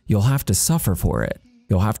it. You'll have to suffer for it.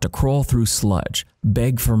 You'll have to crawl through sludge,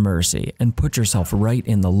 beg for mercy, and put yourself right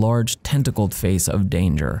in the large, tentacled face of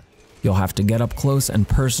danger. You'll have to get up close and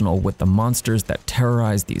personal with the monsters that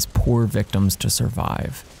terrorize these poor victims to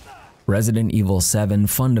survive. Resident Evil 7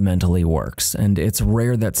 fundamentally works, and it's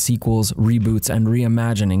rare that sequels, reboots, and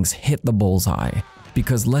reimaginings hit the bullseye.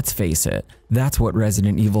 Because let's face it, that's what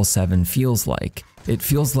Resident Evil 7 feels like. It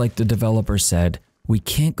feels like the developer said, we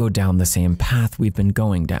can't go down the same path we've been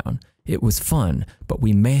going down. It was fun, but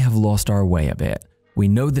we may have lost our way a bit. We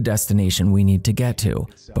know the destination we need to get to,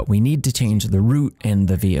 but we need to change the route and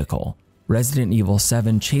the vehicle. Resident Evil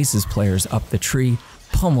 7 chases players up the tree,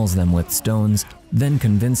 pummels them with stones, then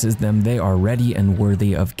convinces them they are ready and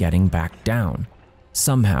worthy of getting back down.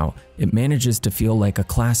 Somehow, it manages to feel like a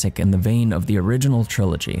classic in the vein of the original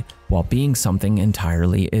trilogy, while being something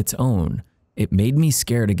entirely its own. It made me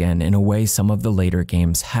scared again in a way some of the later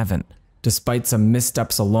games haven't. Despite some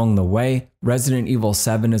missteps along the way, Resident Evil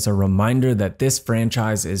 7 is a reminder that this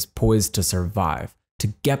franchise is poised to survive, to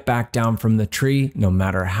get back down from the tree no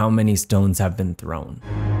matter how many stones have been thrown.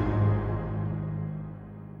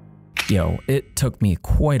 Yo, it took me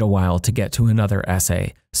quite a while to get to another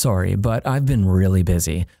essay. Sorry, but I've been really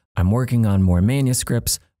busy. I'm working on more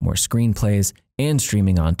manuscripts, more screenplays, and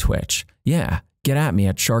streaming on Twitch. Yeah, get at me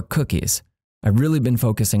at Shark Cookies. I've really been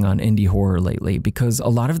focusing on indie horror lately because a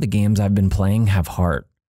lot of the games I've been playing have heart.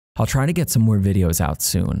 I'll try to get some more videos out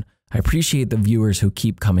soon. I appreciate the viewers who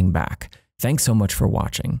keep coming back. Thanks so much for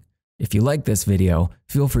watching. If you like this video,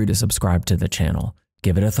 feel free to subscribe to the channel.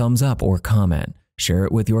 Give it a thumbs up or comment. Share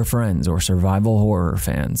it with your friends or survival horror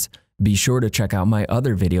fans. Be sure to check out my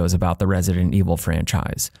other videos about the Resident Evil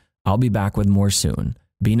franchise. I'll be back with more soon.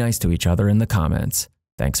 Be nice to each other in the comments.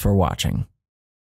 Thanks for watching.